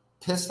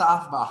 pissed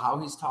off about how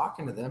he's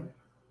talking to them,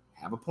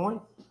 have a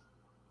point.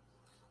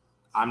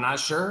 I'm not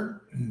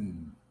sure.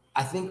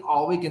 I think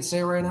all we can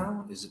say right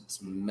now is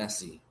it's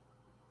messy.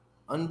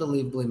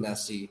 Unbelievably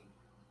messy,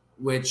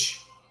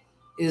 which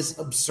is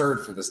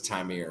absurd for this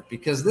time of year.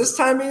 Because this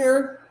time of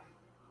year,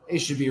 it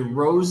should be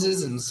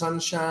roses and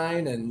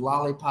sunshine and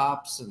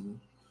lollipops, and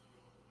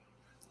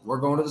we're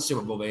going to the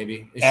Super Bowl,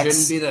 baby. It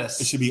shouldn't be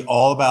this. It should be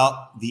all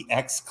about the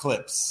X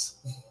clips.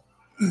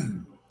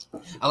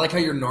 I like how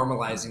you're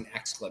normalizing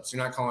X clips.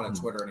 You're not calling it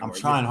Twitter anymore. I'm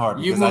trying hard.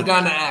 You moved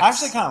on to X. I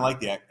actually kind of like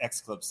the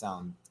X clip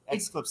sound.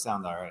 X clips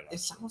sound all right. It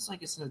sounds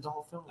like it's an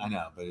adult film. I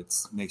know, but it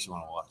makes you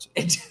want to watch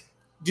it.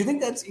 Do you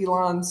think that's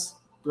Elon's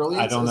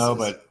brilliance? I don't know,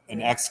 but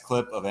an X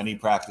clip of any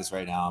practice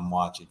right now, I'm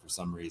watching for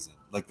some reason.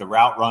 Like the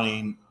route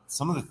running,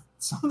 some of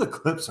the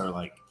clips are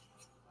like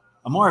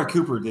Amari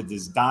Cooper did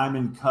this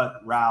diamond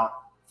cut route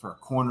for a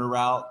corner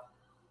route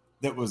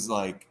that was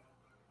like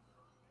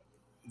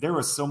there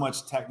was so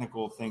much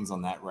technical things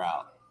on that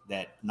route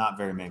that not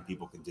very many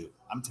people can do.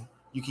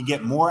 You can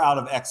get more out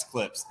of X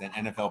clips than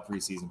NFL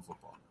preseason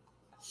football.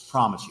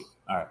 Promise you.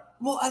 All right.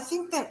 Well, I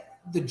think that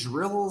the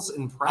drills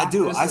in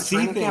practice, I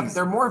see things. Camp,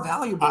 they're more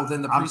valuable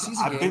than the preseason games.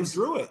 I've been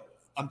through it.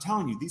 I'm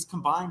telling you, these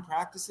combined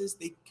practices,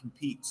 they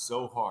compete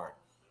so hard.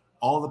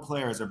 All the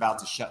players are about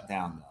to shut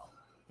down, though.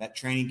 That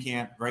training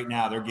camp, right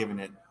now, they're giving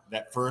it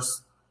that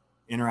first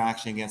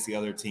interaction against the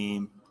other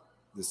team,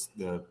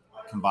 the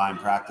combined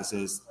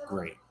practices,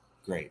 great.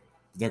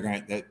 They're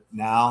going to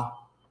now.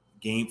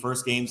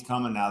 First game's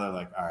coming. Now they're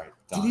like, all right.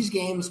 Done. Do these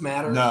games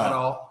matter at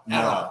all?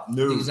 No.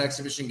 These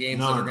exhibition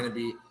games that are going to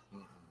be.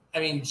 I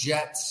mean,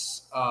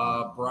 Jets,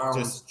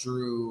 Browns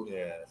drew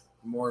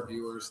more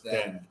viewers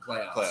than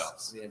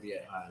playoffs in the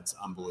NBA. It's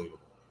unbelievable,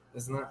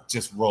 isn't it?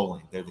 Just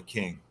rolling. They're the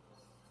king.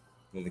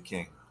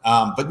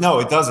 But no,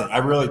 it doesn't. I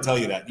really tell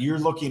you that you're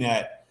looking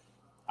at.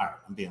 All right,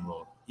 I'm being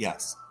low.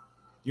 Yes,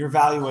 you're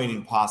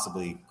evaluating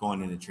possibly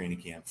going into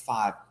training camp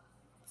 4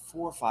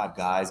 or 5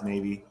 guys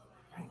maybe.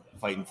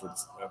 Fighting for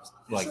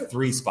like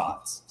 3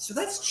 spots. So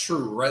that's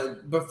true,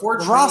 right? Before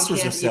the training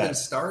rosters camp are set. Even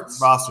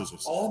starts, rosters are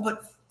set. All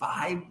but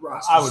 5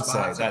 rosters. I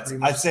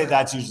would say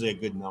that's usually a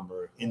good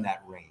number in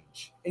that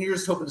range. And you're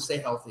just hoping to stay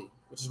healthy,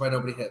 which is why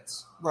nobody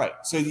hits. Right.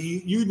 So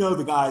you know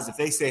the guys, if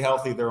they stay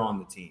healthy, they're on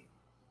the team.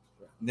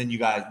 And then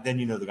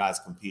you know the guys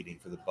competing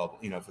for the bubble,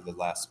 for the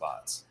last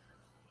spots.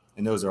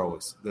 And those are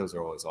always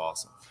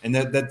awesome. And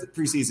that the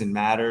preseason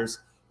matters,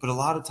 but a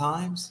lot of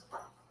times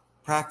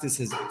practice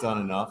has done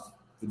enough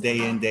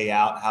day in, day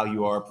out, how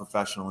you are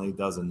professionally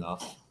does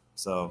enough.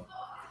 So,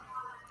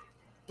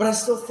 but I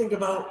still think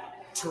about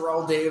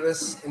Terrell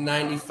Davis in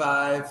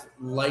 '95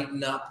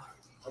 lighting up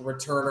a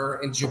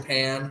returner in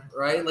Japan,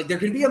 right? Like there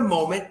can be a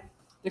moment,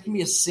 there can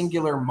be a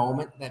singular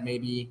moment that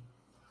maybe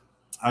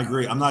I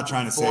agree. I'm not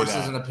trying to say that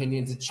forces an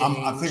opinion to change.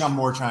 I think I'm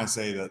more trying to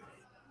say that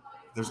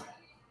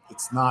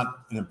it's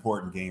not an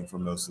important game for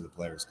most of the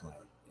players playing.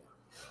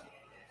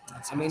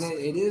 I mean,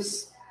 it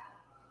is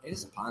a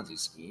Ponzi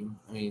scheme.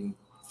 I mean,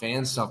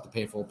 fans still have to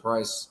pay full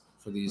price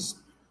for these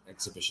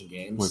exhibition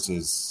games, which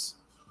is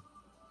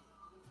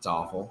it's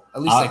awful.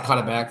 At least they cut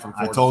it back from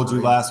 4 I told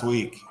you last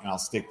week, and I'll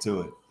stick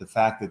to it. The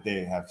fact that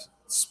they have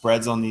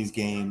spreads on these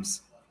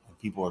games and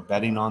people are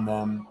betting on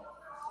them,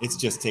 it's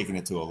just taking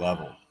it to a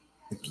level.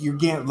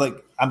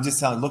 I'm just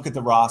telling you, look at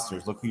the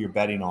rosters, look who you're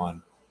betting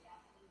on.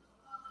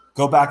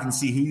 Go back and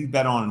see who you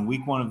bet on in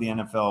week 1 of the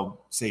NFL,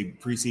 say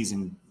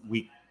preseason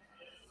week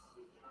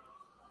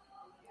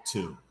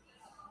 2.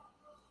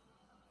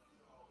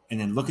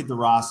 And then look at the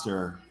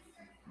roster,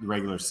 the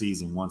regular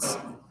season, once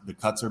the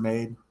cuts are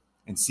made,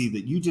 and see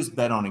that you just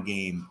bet on a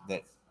game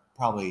that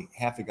probably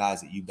half the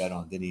guys that you bet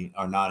on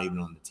are not even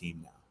on the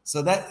team now.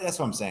 So that's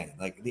what I'm saying.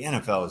 Like the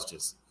NFL is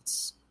just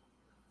it's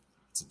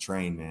a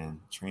train, man.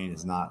 The train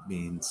is not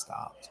being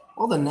stopped.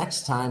 Well, the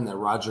next time that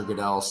Roger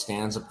Goodell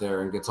stands up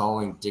there and gets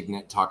all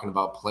indignant talking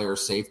about player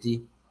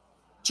safety,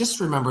 just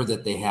remember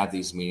that they have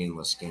these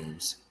meaningless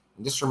games.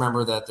 And just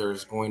remember that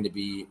there's going to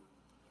be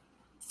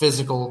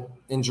physical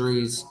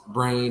injuries,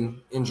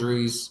 brain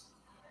injuries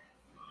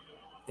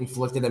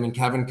inflicted. I mean,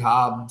 Kevin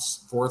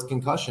Cobb's 4th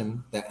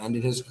concussion that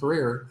ended his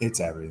career. It's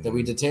everything that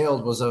we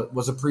detailed was a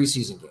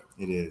preseason game.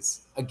 It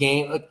is a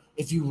game. Like,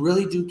 if you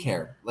really do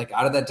care, like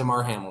out of that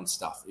DeMar Hamlin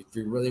stuff, if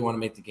you really want to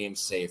make the game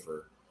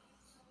safer,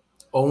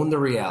 own the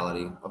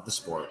reality of the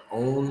sport,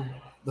 own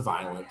the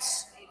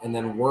violence, and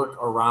then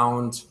work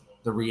around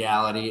the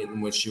reality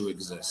in which you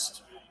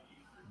exist.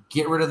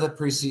 Get rid of the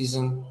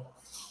preseason.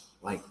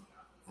 Like,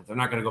 they're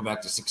not going to go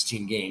back to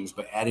 16 games,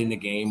 but adding a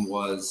game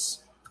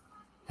was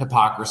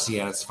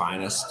hypocrisy at its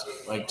finest.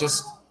 Like,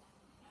 just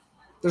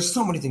there's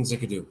so many things they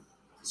could do.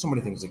 So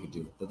many things they could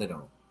do that they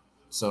don't.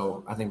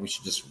 So I think we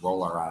should just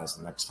roll our eyes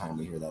the next time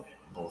we hear that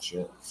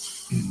bullshit.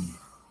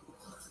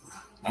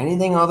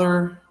 Anything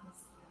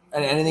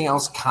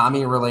else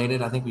commie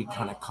related? I think we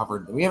kind of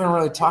covered. We haven't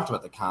really talked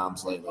about the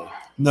comms lately.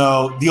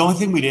 No, the only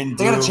thing we didn't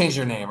do. They got to change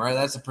their name, right?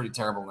 That's a pretty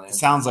terrible name. It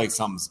sounds like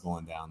something's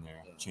going down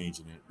there,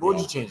 changing it. What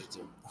would you change it to?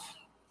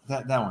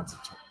 That one's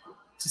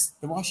just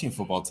the Washington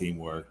football team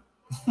work.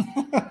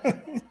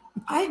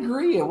 I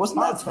agree. It wasn't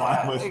that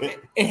bad.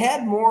 It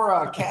had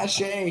more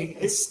cachet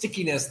and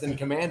stickiness than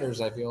Commanders,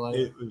 I feel like.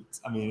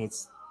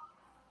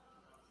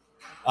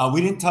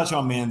 We didn't touch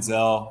on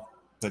Manziel,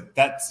 but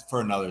that's for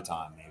another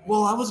time, maybe.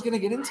 Well, I was going to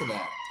get into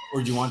that.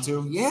 Or do you want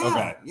to? Yeah.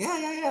 Okay.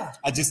 Yeah.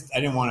 I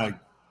didn't want to.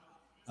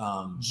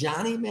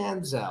 Johnny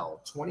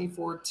Manziel,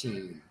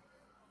 2014.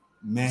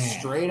 Man.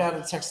 Straight out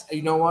of Texas.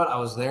 You know what? I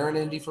was there in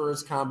Indy for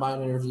his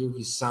combine interview.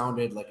 He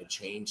sounded like a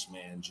changed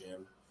man,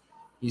 Jim.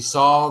 He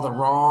saw the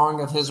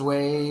wrong of his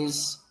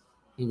ways.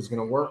 He was going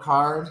to work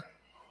hard,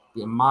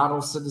 be a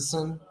model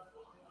citizen,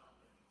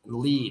 and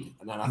lead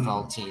an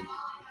NFL team.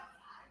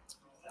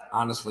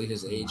 Honestly,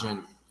 his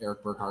agent,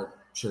 Eric Burkhart,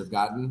 should have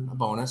gotten a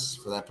bonus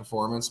for that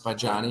performance by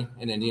Johnny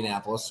in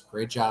Indianapolis.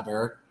 Great job,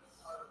 Eric.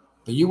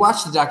 But you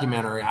watched the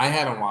documentary. I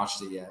haven't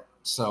watched it yet.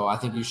 So I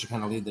think you should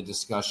kind of lead the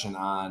discussion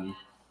on,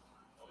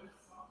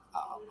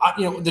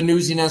 the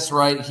newsiness,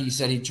 right? He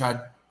said he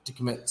tried to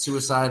commit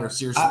suicide or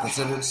seriously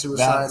considered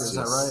suicide. Is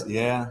that right?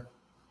 Yeah.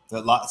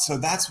 So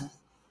that's,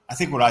 I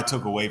think what I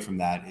took away from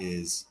that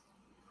is,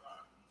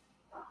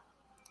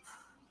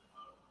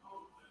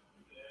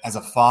 as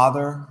a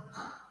father,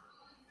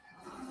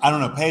 I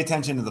don't know, pay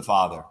attention to the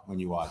father when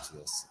you watch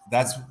this.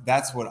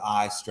 That's what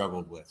I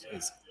struggled with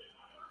is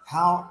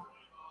how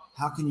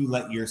can you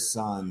let your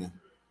son,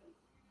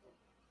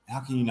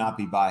 how can you not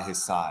be by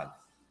his side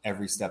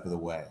every step of the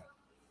way,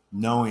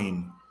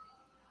 knowing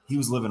he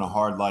was living a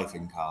hard life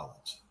in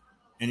college.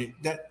 And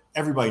that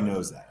everybody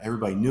knows that.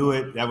 Everybody knew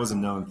it. That was a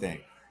known thing.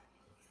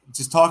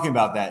 Just talking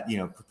about that,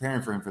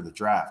 preparing for him for the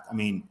draft. I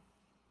mean,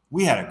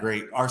 we had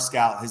our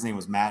scout, his name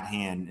was Matt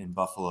Hand in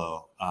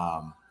Buffalo,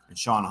 and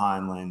Sean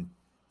Heinlein.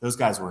 Those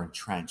guys were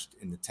entrenched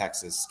in the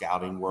Texas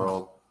scouting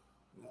world.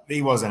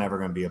 He wasn't ever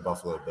going to be a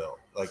Buffalo Bill.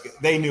 Like,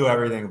 they knew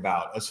everything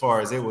about, as far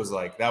as it was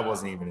like, that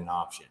wasn't even an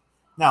option.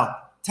 Now,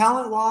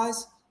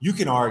 talent-wise, you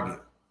can argue.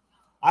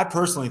 I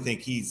personally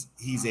think he's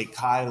a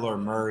Kyler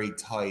Murray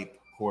type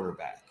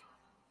quarterback.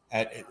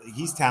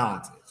 He's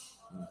talented.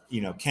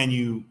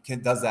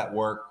 Does that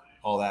work?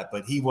 All that,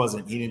 but he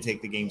didn't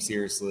take the game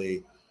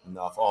seriously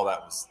enough. All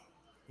that was,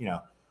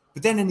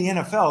 But then in the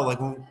NFL, like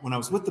when I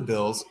was with the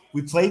Bills,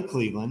 we played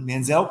Cleveland.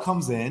 Manziel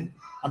comes in.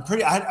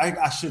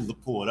 I should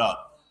pull it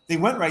up. They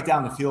went right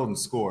down the field and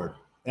scored.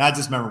 And I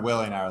just remember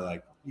Willie and I were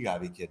like, you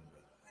gotta be kidding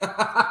me.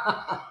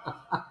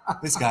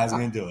 This guy's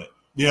gonna do it.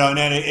 And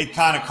then it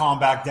kind of calmed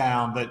back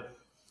down. But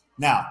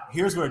now,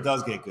 here's where it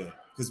does get good.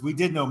 Because we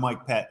did know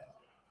Mike Pett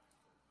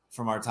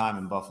from our time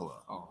in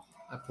Buffalo. Oh,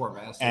 that poor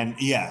bastard. And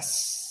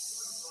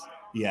yes.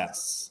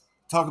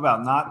 Talk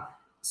about not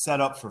set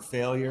up for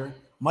failure.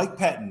 Mike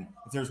Pettin,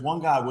 if there's one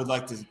guy I would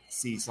like to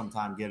see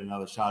sometime get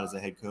another shot as a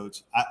head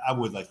coach, I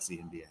would like to see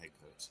him be a head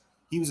coach.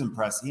 He was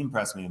impressed. He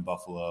impressed me in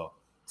Buffalo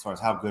as far as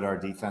how good our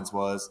defense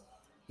was.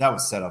 That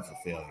was set up for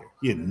failure.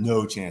 He had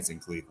no chance in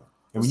Cleveland.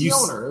 And when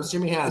owner. It was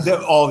Jimmy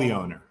Haslam. All the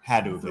owner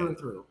had to have been.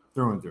 Through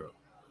and through.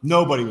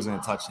 Nobody was going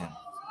to touch him.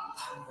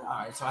 All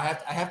right, so I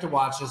have to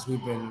watch this.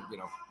 We've been,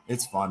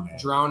 it's fun, man.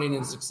 Drowning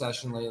in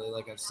Succession lately,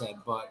 like I've said.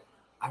 But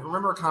I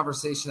remember a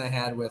conversation I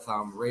had with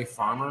Ray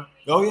Farmer.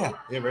 Oh, yeah.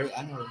 Yeah, Ray.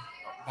 I know.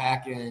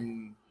 Back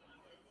in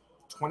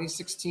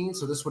 2016.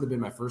 So this would have been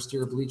my first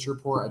year of Bleacher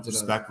Report. I did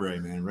Ray,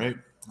 man. Ray.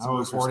 I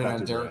was reporting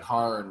on Derek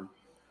Carr. And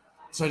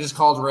so I just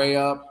called Ray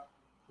up,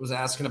 was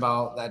asking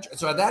about that.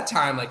 So at that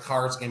time, like,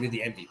 Carr's going to be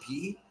the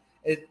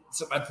MVP.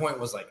 So my point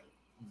was, like,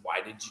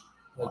 why did you,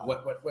 like,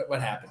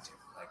 what happened to him?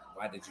 Like,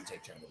 why did you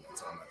take Johnny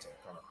Manziel? I'm not taking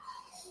Carr.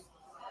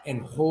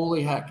 And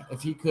holy heck,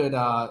 if he could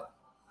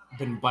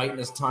been biting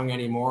his tongue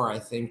anymore, I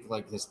think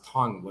like his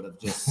tongue would have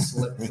just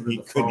slipped through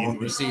the phone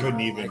receiver.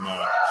 He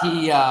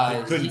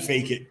couldn't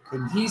fake it.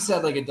 He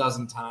said like a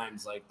dozen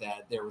times like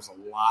that there was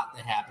a lot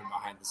that happened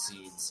behind the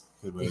scenes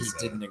that he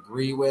didn't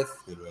agree with.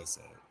 Good way to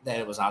say it. That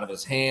it was out of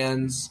his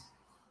hands.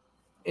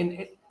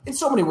 In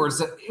so many words,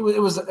 that it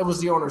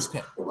was the owner's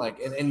pick. Like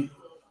and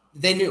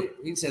they knew.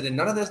 He said that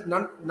none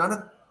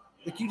of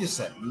like you just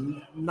said,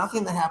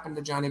 nothing that happened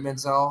to Johnny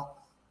Manziel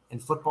in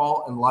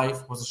football and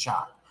life was a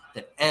shock.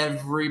 That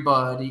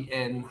everybody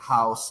in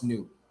house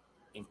knew.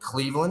 In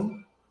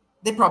Cleveland,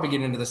 they probably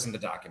get into this in the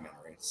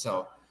documentary.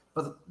 So,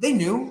 but they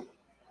knew.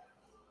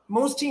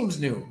 Most teams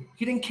knew.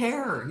 He didn't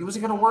care. He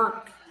wasn't going to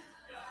work.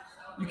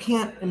 You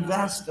can't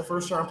invest a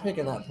first-round pick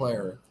in that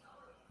player.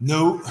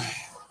 No.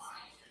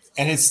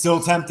 And it's still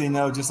tempting,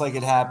 though, just like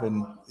it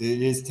happened.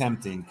 It is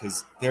tempting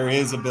because there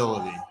is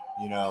ability,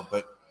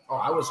 but. Oh,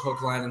 I was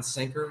hook, line, and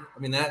sinker. I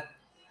mean, that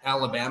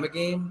Alabama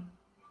game,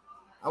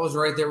 I was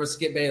right there with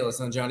Skip Bayless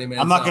on Johnny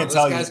Manziel. I'm not going to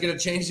tell you. This guy's going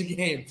to change the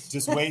game.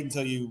 Just wait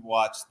until you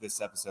watch this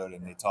episode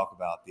and they talk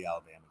about the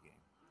Alabama game.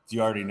 Do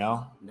you already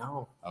know?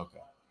 No. Okay.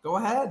 Go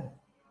ahead.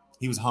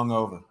 He was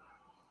hungover.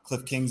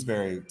 Cliff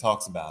Kingsbury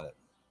talks about it.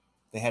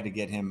 They had to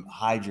get him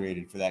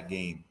hydrated for that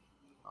game.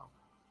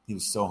 He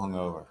was so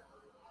hungover.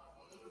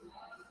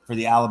 For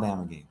the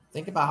Alabama game.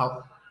 Think about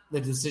how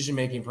the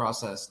decision-making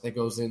process that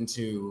goes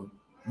into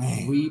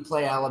we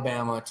play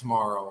Alabama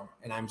tomorrow,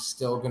 and I'm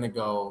still going to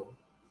go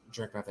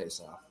drink my face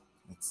off.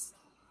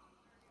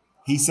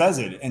 He says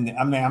it, and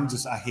I mean,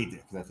 I hate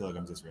it because I feel like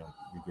I'm just really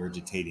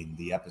regurgitating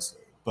the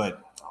episode.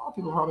 But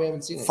people probably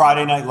haven't seen it.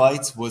 Friday Night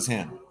Lights was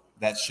him.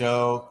 That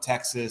show,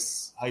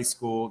 Texas high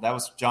school, that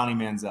was Johnny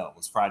Manziel.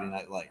 Was Friday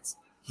Night Lights.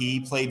 He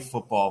played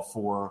football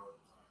for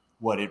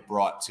what it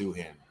brought to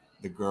him: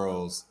 the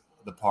girls,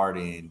 the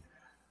partying,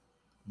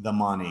 the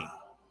money,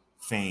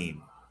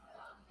 fame.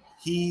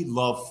 He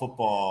loved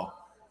football,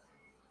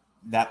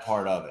 that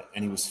part of it,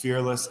 and he was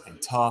fearless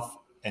and tough.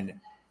 And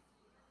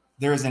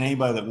there isn't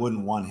anybody that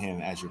wouldn't want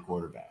him as your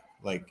quarterback.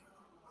 Like,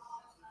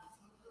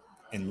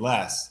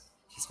 unless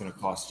it's going to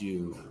cost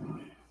you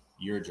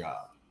your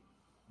job.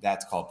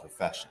 That's called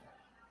profession.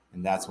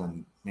 And that's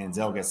when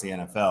Manziel gets the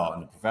NFL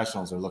and the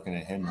professionals are looking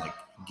at him like,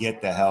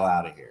 get the hell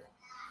out of here.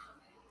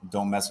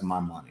 Don't mess with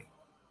my money.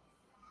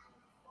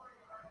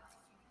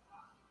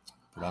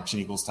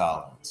 Production equals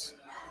tolerance.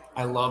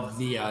 I love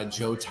the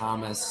Joe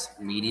Thomas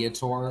media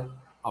tour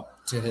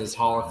up to his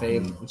Hall of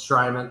Fame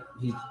enshrinement.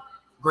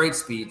 Great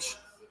speech.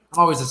 I'm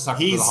always a sucker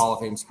for the Hall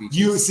of Fame speeches.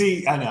 You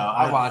see, I know.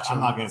 I watch him.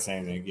 I'm not going to say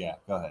anything. Yeah,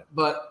 go ahead.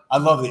 But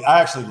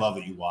I actually love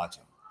that you watch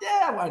him.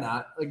 Yeah, why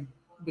not?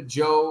 But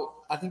Joe,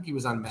 I think he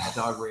was on Mad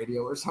Dog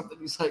Radio or something.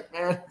 He's like,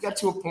 man, got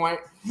to a point.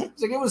 He's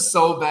like, it was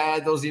so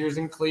bad those years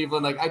in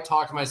Cleveland. Like, I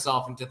talked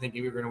myself into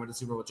thinking we were going to win the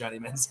Super Bowl with Johnny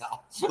Manziel.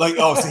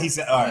 So he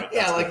said, all right.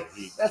 Yeah,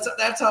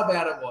 that's how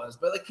bad it was.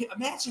 But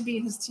imagine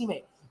being his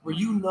teammate where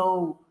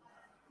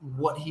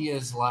what he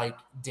is like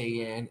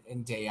day in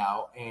and day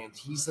out, and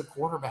he's the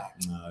quarterback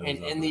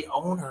and the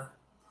owner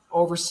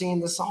overseeing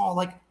this all.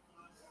 Like,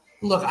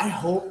 look, I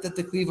hope that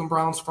the Cleveland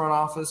Browns front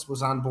office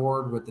was on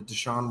board with the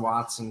Deshaun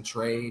Watson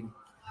trade,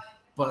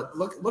 but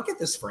look at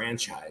this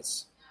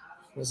franchise.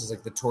 This is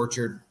like the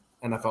tortured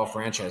NFL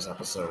franchise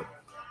episode,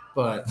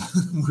 but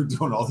we're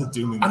doing all the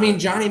doom. I mean,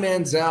 Johnny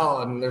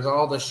Manziel, and there's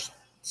all the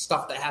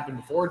stuff that happened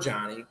before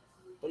Johnny,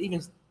 but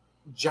even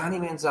Johnny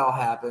Manziel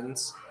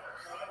happens.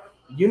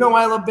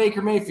 I love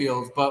Baker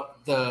Mayfield, but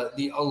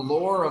the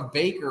allure of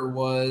Baker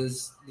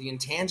was the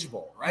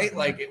intangible, right?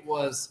 Like, it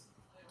was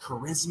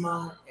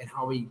charisma and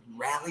how he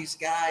rallies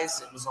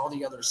guys. It was all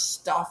the other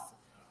stuff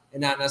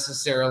and not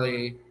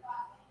necessarily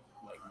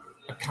like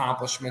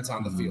accomplishments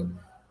on the field.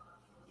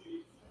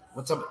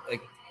 What's up?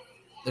 Like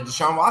the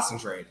Deshaun Watson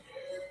trade,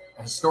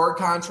 a historic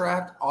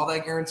contract, all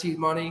that guaranteed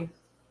money.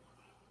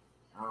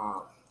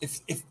 If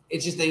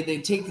it's just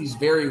they take these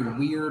very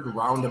weird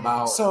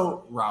roundabout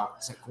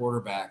routes at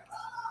quarterback.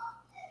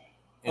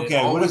 And it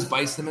always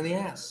bites them in the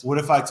ass. What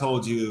if I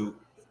told you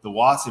the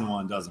Watson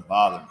one doesn't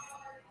bother me?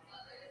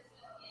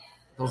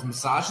 Those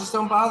massages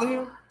don't bother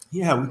you?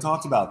 Yeah, we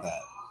talked about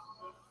that.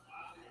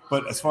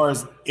 But as far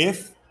as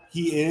if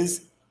he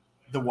is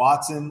the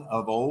Watson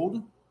of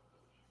old,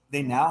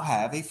 they now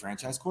have a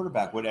franchise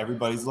quarterback, what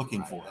everybody's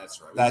looking for.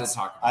 That's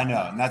right. I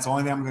know. And that's the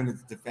only thing I'm going to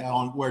defend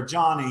on. Where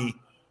Johnny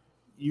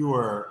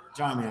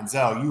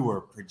Manziel, you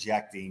were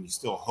projecting,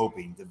 still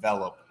hoping,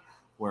 develop,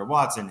 where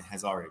Watson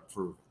has already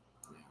proven.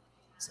 Yeah.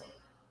 So,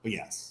 but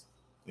yes,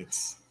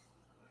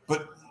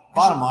 but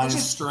bottom line is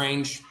just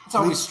strange. It's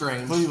always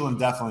strange. Cleveland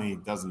definitely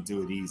doesn't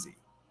do it easy.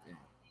 Yeah.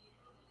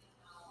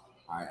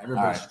 All right.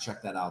 Everybody should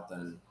check that out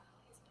then.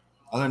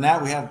 Other than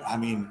that, we have,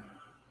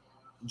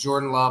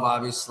 Jordan Love,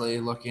 obviously,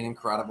 looking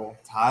incredible.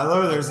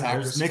 Tyler,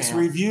 there's mixed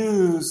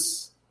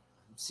reviews.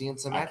 I'm seeing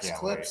some X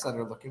clips that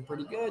are looking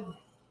pretty good.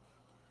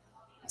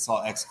 I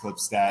saw X clip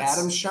stats.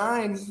 Adam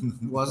Shine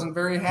wasn't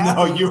very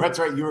happy. No, that's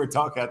right. You were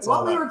talking.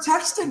 We were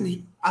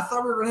texting. I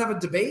thought we were going to have a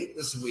debate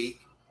this week.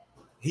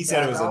 He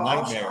said it was a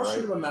nightmare, I'll right?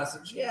 shoot him a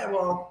message. Yeah,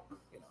 well,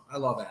 I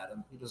love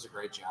Adam. He does a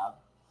great job.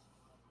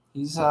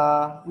 He's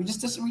we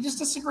just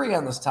disagree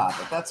on this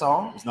topic. That's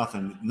all. There's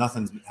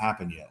nothing's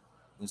happened yet.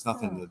 There's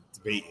nothing to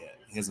debate yet.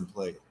 He hasn't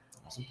played.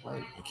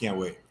 I can't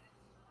wait.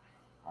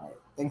 All right.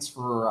 Thanks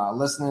for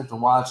listening, for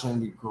watching.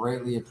 We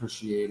greatly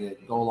appreciate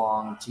it.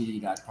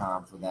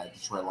 GoLongTD.com for that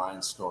Detroit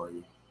Lions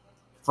story.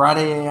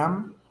 Friday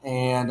a.m.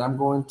 and I'm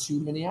going to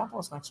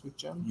Minneapolis next week,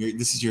 Jim.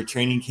 This is your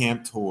training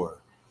camp tour.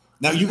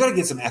 Now you got to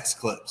get some X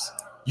clips.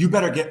 You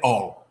better get.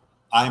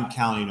 I'm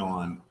counting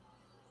on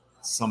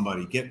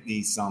somebody. Get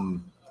me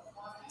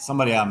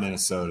somebody out of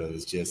Minnesota.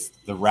 Is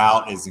just the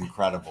route is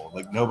incredible.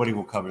 Like nobody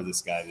will cover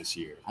this guy this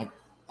year.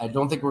 I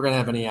don't think we're gonna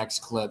have any X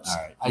clips.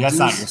 All right, that's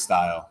not your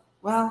style.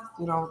 Well,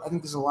 I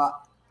think there's a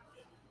lot.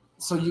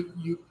 So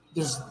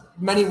there's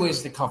many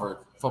ways to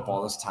cover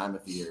football this time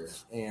of year,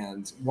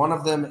 and one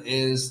of them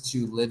is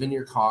to live in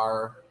your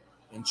car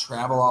and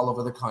travel all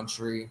over the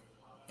country.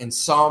 And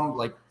some,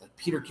 like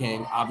Peter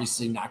King,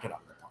 obviously knock it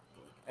out of the park.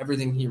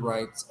 Everything he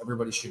writes,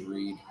 everybody should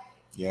read.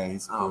 Yeah,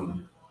 he's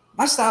cool.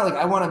 My style,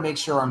 I want to make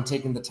sure I'm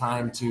taking the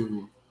time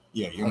to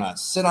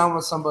sit down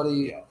with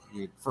somebody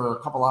for a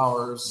couple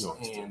hours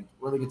and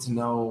really get to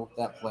know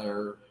that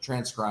player,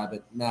 transcribe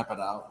it, map it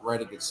out,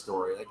 write a good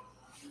story.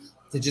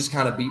 To just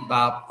kind of beat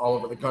bop all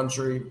over the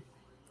country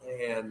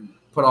and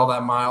put all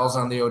that miles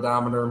on the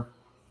odometer.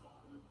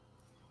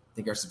 I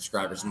think our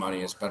subscribers'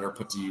 money is better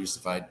put to use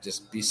if I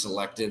just be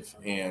selective.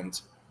 And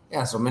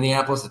so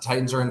Minneapolis, the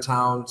Titans are in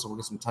town, so we'll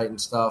get some Titan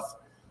stuff.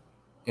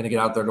 Going to get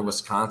out there to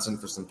Wisconsin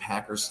for some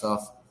Packers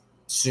stuff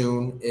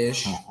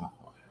soon-ish.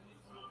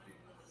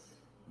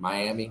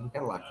 Miami, we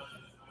got a lot cooking.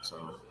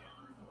 So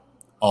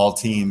all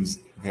teams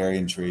very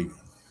intriguing.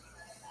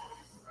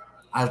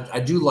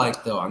 I do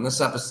like, though, on this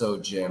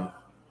episode, Jim,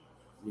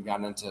 we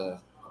got into a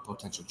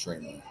potential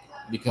train wreck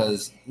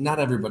because not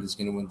everybody's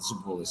going to win the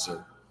Super Bowl this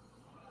year.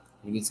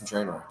 We need some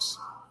train wrecks.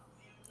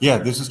 Yeah,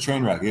 this is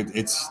train wreck.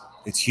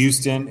 It's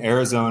Houston,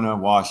 Arizona,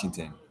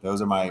 Washington.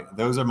 Those are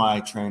my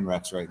train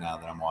wrecks right now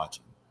that I'm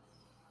watching.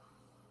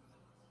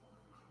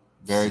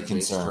 Very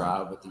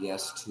concerned with the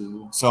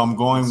S2. So I'm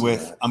going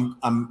with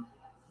I'm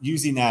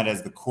using that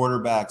as the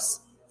quarterbacks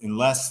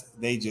unless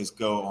they just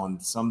go on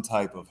some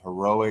type of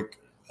heroic.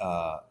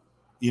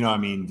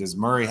 Does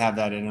Murray have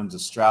that in him?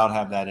 Does Stroud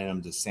have that in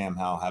him? Does Sam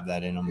Howell have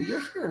that in him?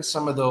 You're hearing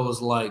some of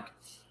those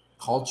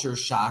culture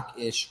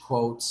shock-ish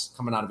quotes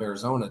coming out of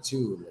Arizona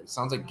too. It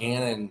sounds like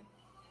Gannon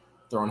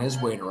throwing his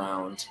weight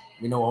around.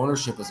 We know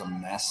ownership is a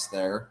mess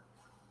there.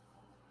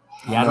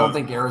 Yeah, I don't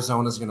think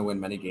Arizona's going to win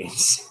many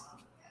games.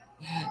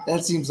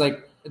 That seems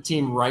like a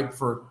team ripe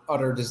for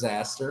utter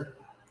disaster.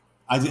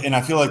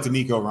 I feel like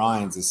D'Amico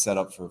Ryans is set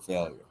up for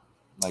failure.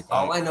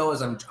 All I know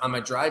is I'm on my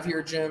drive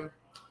here, Jim.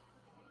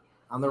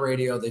 On the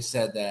radio, they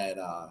said that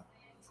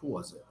who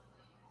was it?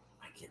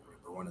 I can't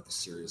remember. One of the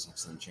Sirius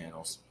XM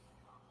channels.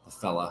 The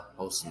fella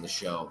hosting the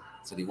show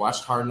said he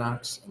watched Hard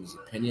Knocks and his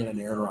opinion on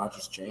Aaron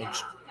Rodgers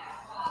changed.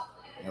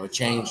 It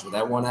changed with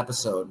that one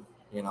episode.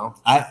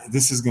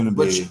 This is going to be.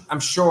 Which I'm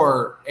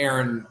sure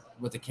Aaron,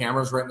 with the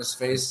cameras right in his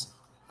face,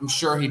 I'm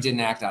sure he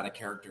didn't act out of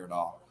character at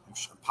all. I'm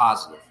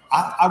positive.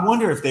 I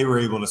wonder if they were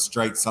able to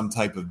strike some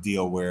type of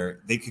deal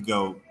where they could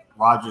go.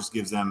 Rodgers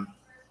gives them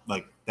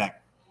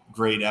that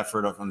great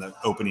effort from the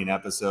opening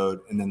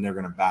episode, and then they're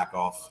going to back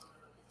off.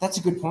 That's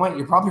a good point.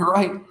 You're probably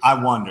right.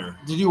 I wonder.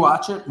 Did you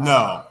watch it?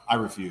 No, I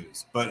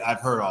refuse. But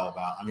I've heard all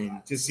about it.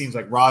 It just seems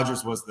like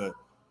Rodgers was the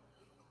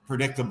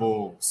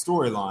predictable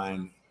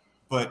storyline.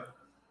 But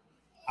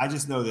I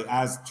just know that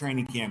as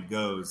training camp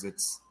goes,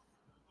 it's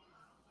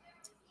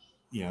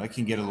it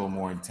can get a little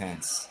more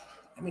intense.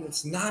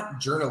 It's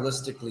not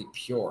journalistically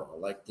pure.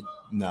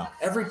 No.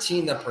 Every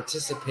team that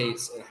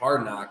participates in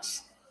Hard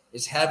Knocks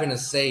is having a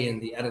say in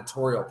the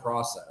editorial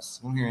process.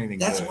 I don't hear anything.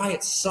 That's good. why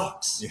it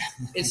sucks. Yeah.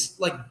 It's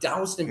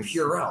doused in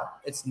Purell.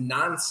 It's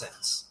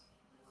nonsense.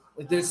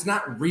 It's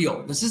not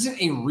real. This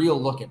isn't a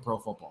real look at pro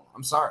football.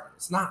 I'm sorry.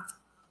 It's not.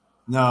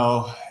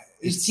 No.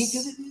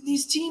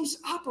 These teams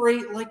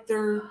operate like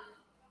they're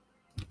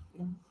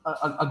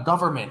a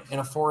government in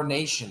a foreign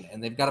nation,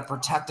 and they've got to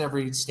protect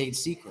every state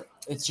secret.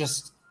 It's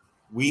just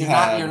You're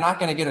not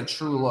going to get a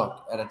true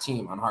look at a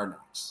team on Hard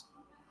Knocks.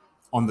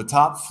 On the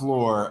top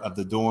floor of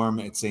the dorm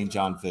at St.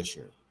 John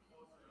Fisher,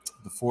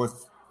 the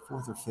fourth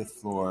or fifth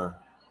floor.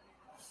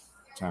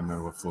 I'm trying to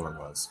remember what floor it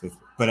was.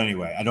 But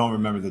anyway, I don't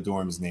remember the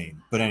dorm's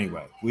name. But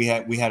anyway, we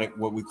had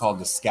what we called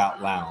the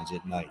Scout Lounge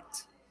at night.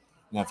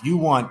 Now, if you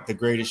want the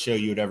greatest show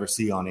you would ever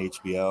see on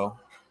HBO,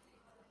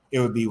 it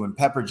would be when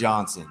Pepper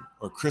Johnson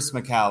or Chris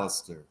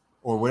McAllister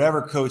or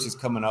whatever coach is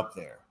coming up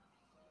there.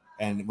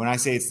 And when I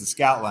say it's the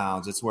Scout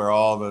Lounge, it's where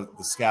all the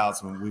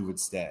scouts, when we would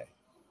stay.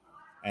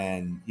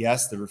 And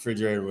yes, the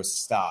refrigerator was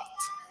stocked.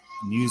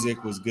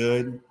 Music was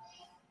good.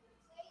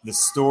 The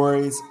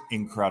stories,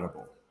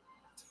 incredible.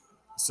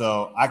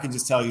 So I can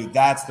just tell you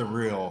that's the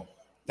real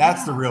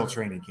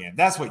training camp.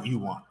 That's what you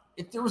want.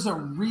 If there was a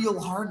real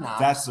Hard Knocks,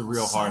 that's the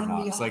real Hard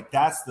Knocks. Like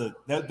that's the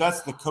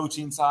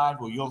coaching side.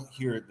 Well, you'll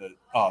hear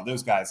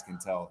those guys can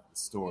tell the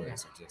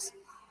stories. Yeah.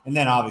 And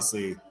then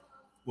obviously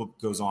what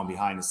goes on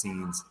behind the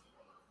scenes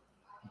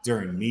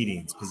during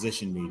meetings,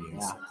 position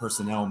meetings,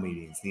 personnel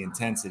meetings, the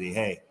intensity.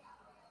 Hey,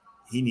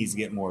 he needs to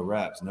get more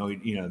reps. No,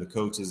 the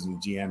coaches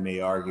and GM may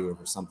argue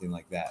over something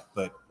like that.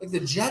 But like the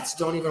Jets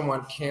don't even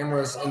want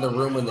cameras in the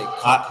room when they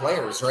cut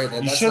players,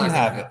 right? You shouldn't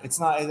have it. It's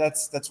not.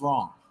 That's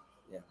wrong.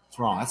 Yeah, it's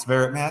wrong.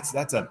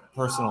 That's a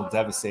personal,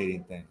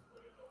 devastating thing.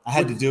 I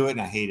had to do it,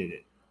 and I hated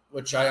it.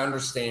 Which I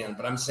understand,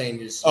 but I'm saying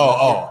you're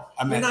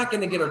not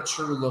going to get a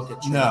true look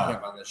at training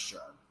camp on this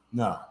show.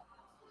 No,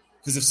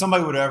 because if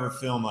somebody would ever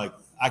film, like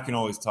I can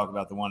always talk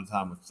about the one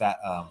time with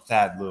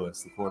Thad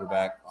Lewis, the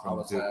quarterback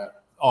from Duke.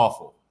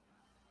 Awful.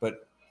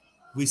 But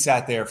we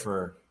sat there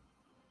for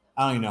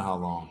I don't even know how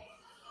long.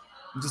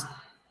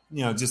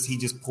 He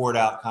just poured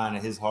out kind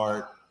of his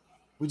heart.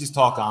 We just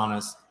talked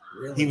honest.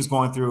 Really? He was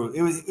going through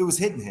it was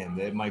hitting him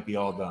that it might be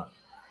all done.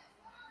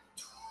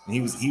 And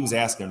he was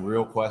asking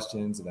real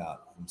questions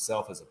about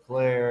himself as a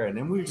player, and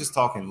then we were just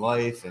talking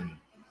life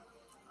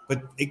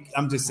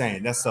I'm just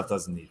saying that stuff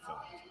doesn't need film.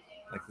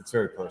 Like it's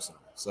very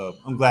personal. So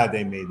I'm glad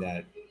they made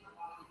that.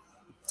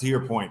 To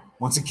your point,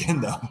 once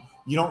again though.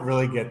 You don't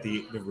really get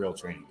the real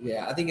training.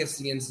 Yeah, I think it's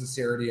the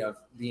insincerity of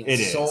being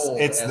sold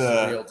as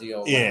the real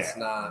deal. Yeah, it's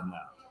not. No.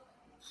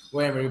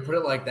 When you put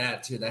it like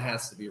that, too, that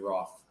has to be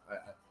rough.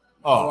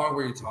 How long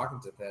were you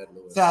talking to Thad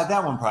Lewis? That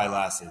one probably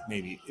lasted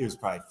it was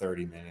probably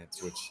 30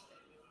 minutes, which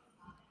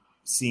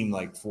seemed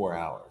like 4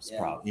 hours. Yeah.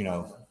 Probably,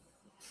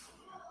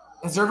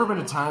 Has there ever been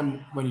a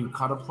time when you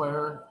cut a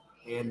player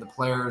and the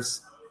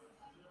player's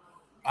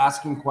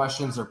asking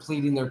questions or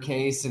pleading their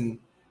case and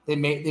they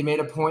made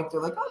a point.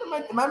 They're like,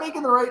 am I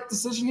making the right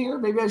decision here?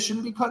 Maybe I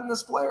shouldn't be cutting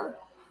this player.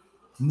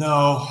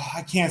 No,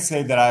 I can't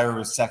say that I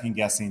was second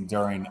guessing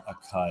during a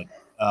cut.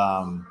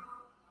 I'm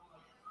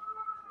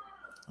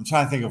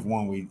trying to think of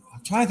one.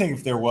 I'm trying to think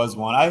if there was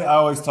one. I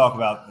always talk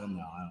about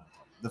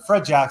the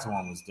Fred Jackson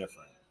one was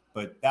different,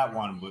 but that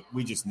one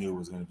we just knew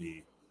was going to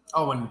be.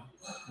 Oh,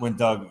 when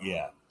Doug, he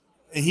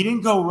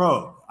didn't go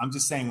rogue. I'm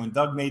just saying when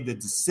Doug made the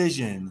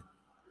decision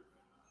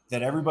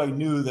that everybody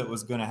knew that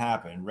was going to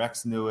happen.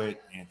 Rex knew it.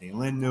 Anthony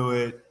Lynn knew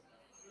it.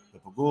 The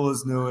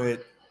Pagulas knew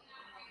it.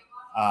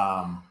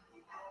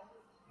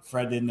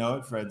 Fred didn't know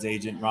it. Fred's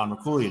agent, Ron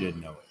McCooley, didn't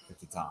know it at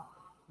the time.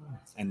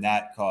 And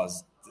that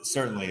caused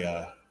certainly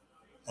a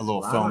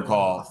little phone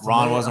call.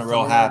 Ron wasn't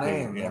real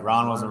happy.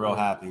 Ron wasn't real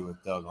happy with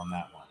Doug on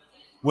that one,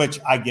 which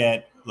I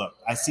get. Look,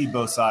 I see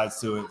both sides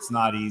to it. It's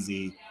not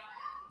easy.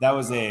 That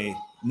was a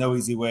no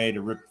easy way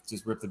to rip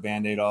the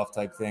Band-Aid off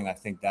type thing. I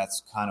think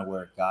that's kind of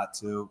where it got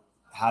to.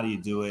 How do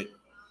you do it?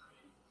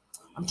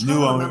 I'm trying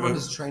to remember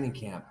his training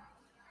camp.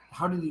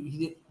 How did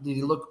he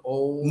look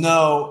old?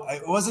 No,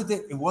 it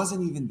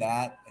wasn't even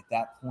that at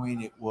that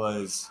point. It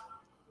was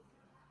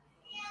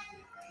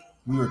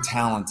we were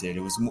talented.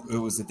 It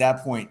was at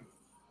that point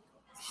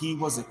he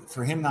wasn't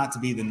for him not to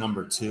be the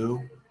number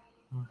 2.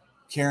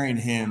 Carrying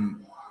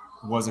him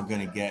wasn't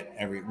going to get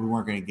we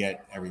weren't going to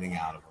get everything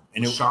out of him.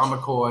 And Sean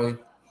McCoy,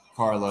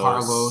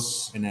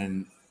 Carlos, and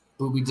then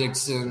Boobie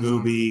Dixon.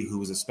 Boobie, who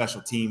was a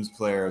special teams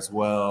player as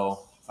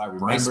well. If I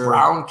remember. Bryce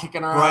Brown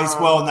kicking around.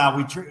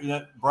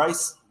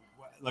 Bryce,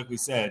 like we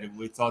said,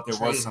 we thought there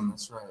was some.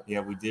 That's right. Yeah,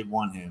 we did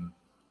want him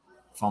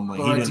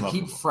fumbling. But he didn't to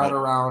keep Fred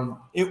around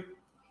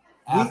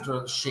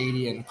after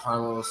Shady and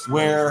Carlos.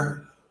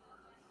 Where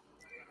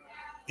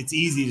it's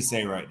easy to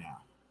say right now.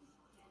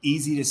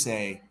 Easy to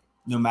say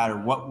no matter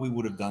what we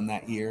would have done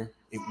that year,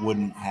 it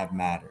wouldn't have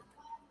mattered.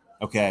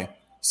 Okay?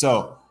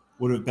 So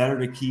would it be better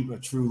to keep a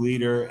true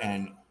leader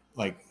and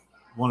like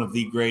one of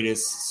the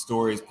greatest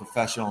stories,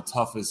 professional,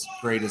 toughest,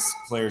 greatest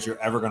players you're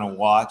ever going to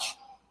watch?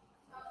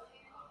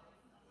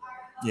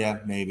 Yeah,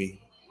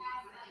 maybe.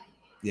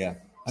 Yeah,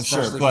 I'm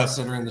especially sure. But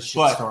considering the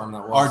shitstorm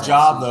that was our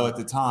job, though, at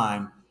the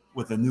time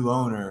with the new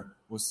owner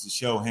was to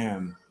show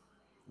him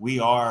we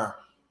are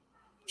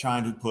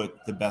trying to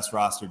put the best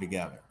roster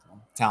together,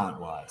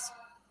 talent-wise.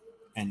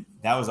 And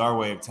that was our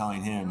way of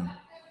telling him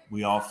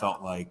we all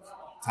felt like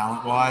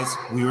talent-wise,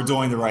 we were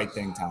doing the right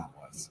thing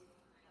talent-wise.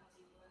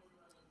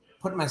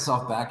 Putting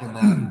myself back in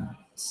that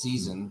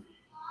season,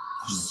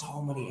 there's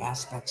so many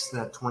aspects to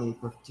that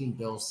 2015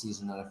 Bills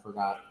season that I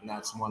forgot, and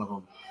that's one of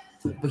them.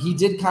 But he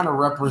did kind of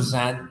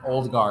represent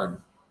Old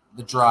Guard,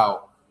 the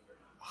drought,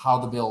 how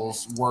the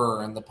Bills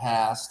were in the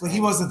past. But he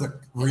wasn't the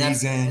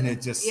reason.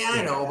 It just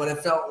I know, but it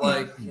felt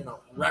like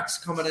Rex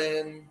coming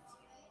in,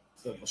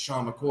 the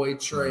LaShawn McCoy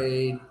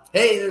trade.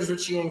 Hey, there's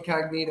Richie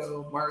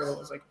Incognito. Mario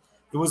was like,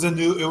 it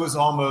was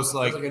almost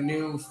like a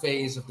new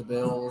phase of the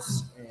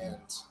Bills, and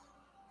it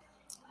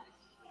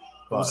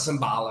was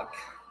symbolic.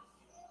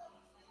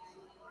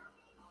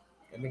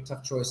 They make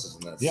tough choices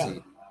in that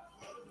seat.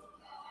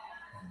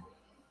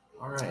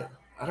 All right.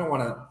 I don't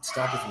want to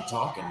stop you from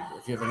talking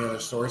if you have any other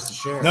stories to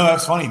share. No,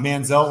 that's funny.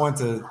 Manziel went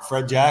to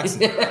Fred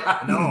Jackson. Yeah,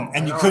 I know.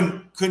 And you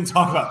couldn't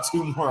talk about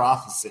two more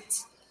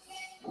opposites.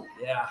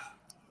 Yeah.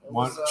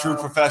 One true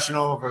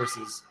professional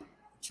versus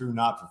true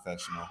not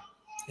professional.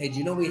 Hey, do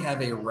you know we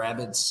have a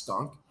rabid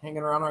skunk hanging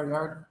around our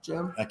yard,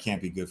 Jim? That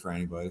can't be good for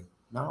anybody.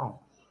 No.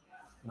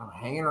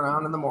 Hanging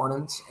around in the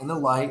mornings in the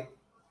light,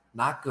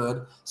 not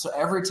good. So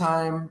every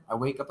time I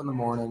wake up in the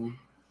morning,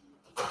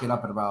 get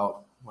up at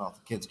about, the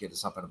kids get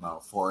us up at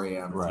about 4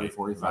 a.m.,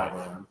 3:45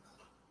 a.m.,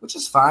 which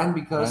is fine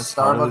because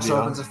Starbucks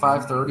opens at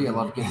 5:30. I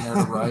love getting there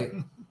to write.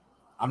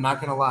 I'm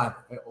not going to lie.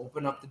 I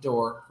open up the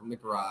door from the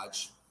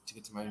garage to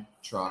get to my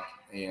truck,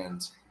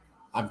 and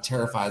I'm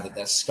terrified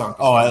that skunk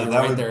is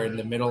right there in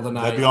the middle of the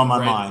night. That'd be on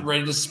my mind.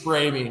 Ready to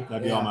spray me.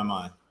 That'd be on my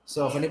mind.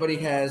 So if anybody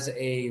has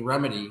a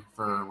remedy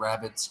for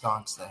rabid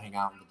skunks that hang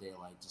out in the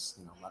daylight, just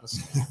let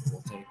us know.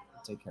 We'll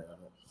take care of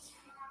it.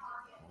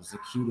 It was the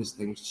cutest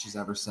thing she's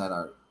ever said,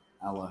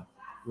 Ella.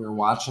 We were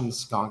watching the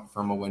skunk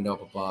from a window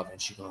up above,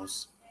 and she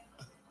goes,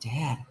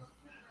 "Dad,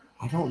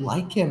 I don't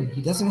like him.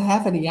 He doesn't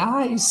have any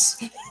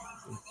eyes."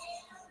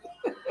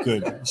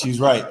 Good. She's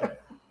right.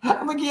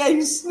 I'm like, yeah,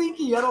 he's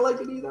sneaky. I don't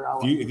like it either.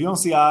 If you don't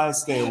see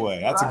eyes, stay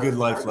away. That's a good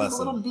life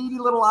lesson. Little beady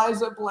little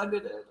eyes that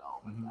blended in. Oh,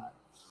 my God.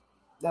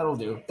 That'll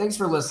do. Thanks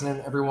for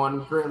listening,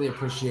 everyone. Greatly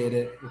appreciate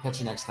it. We'll catch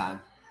you next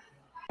time.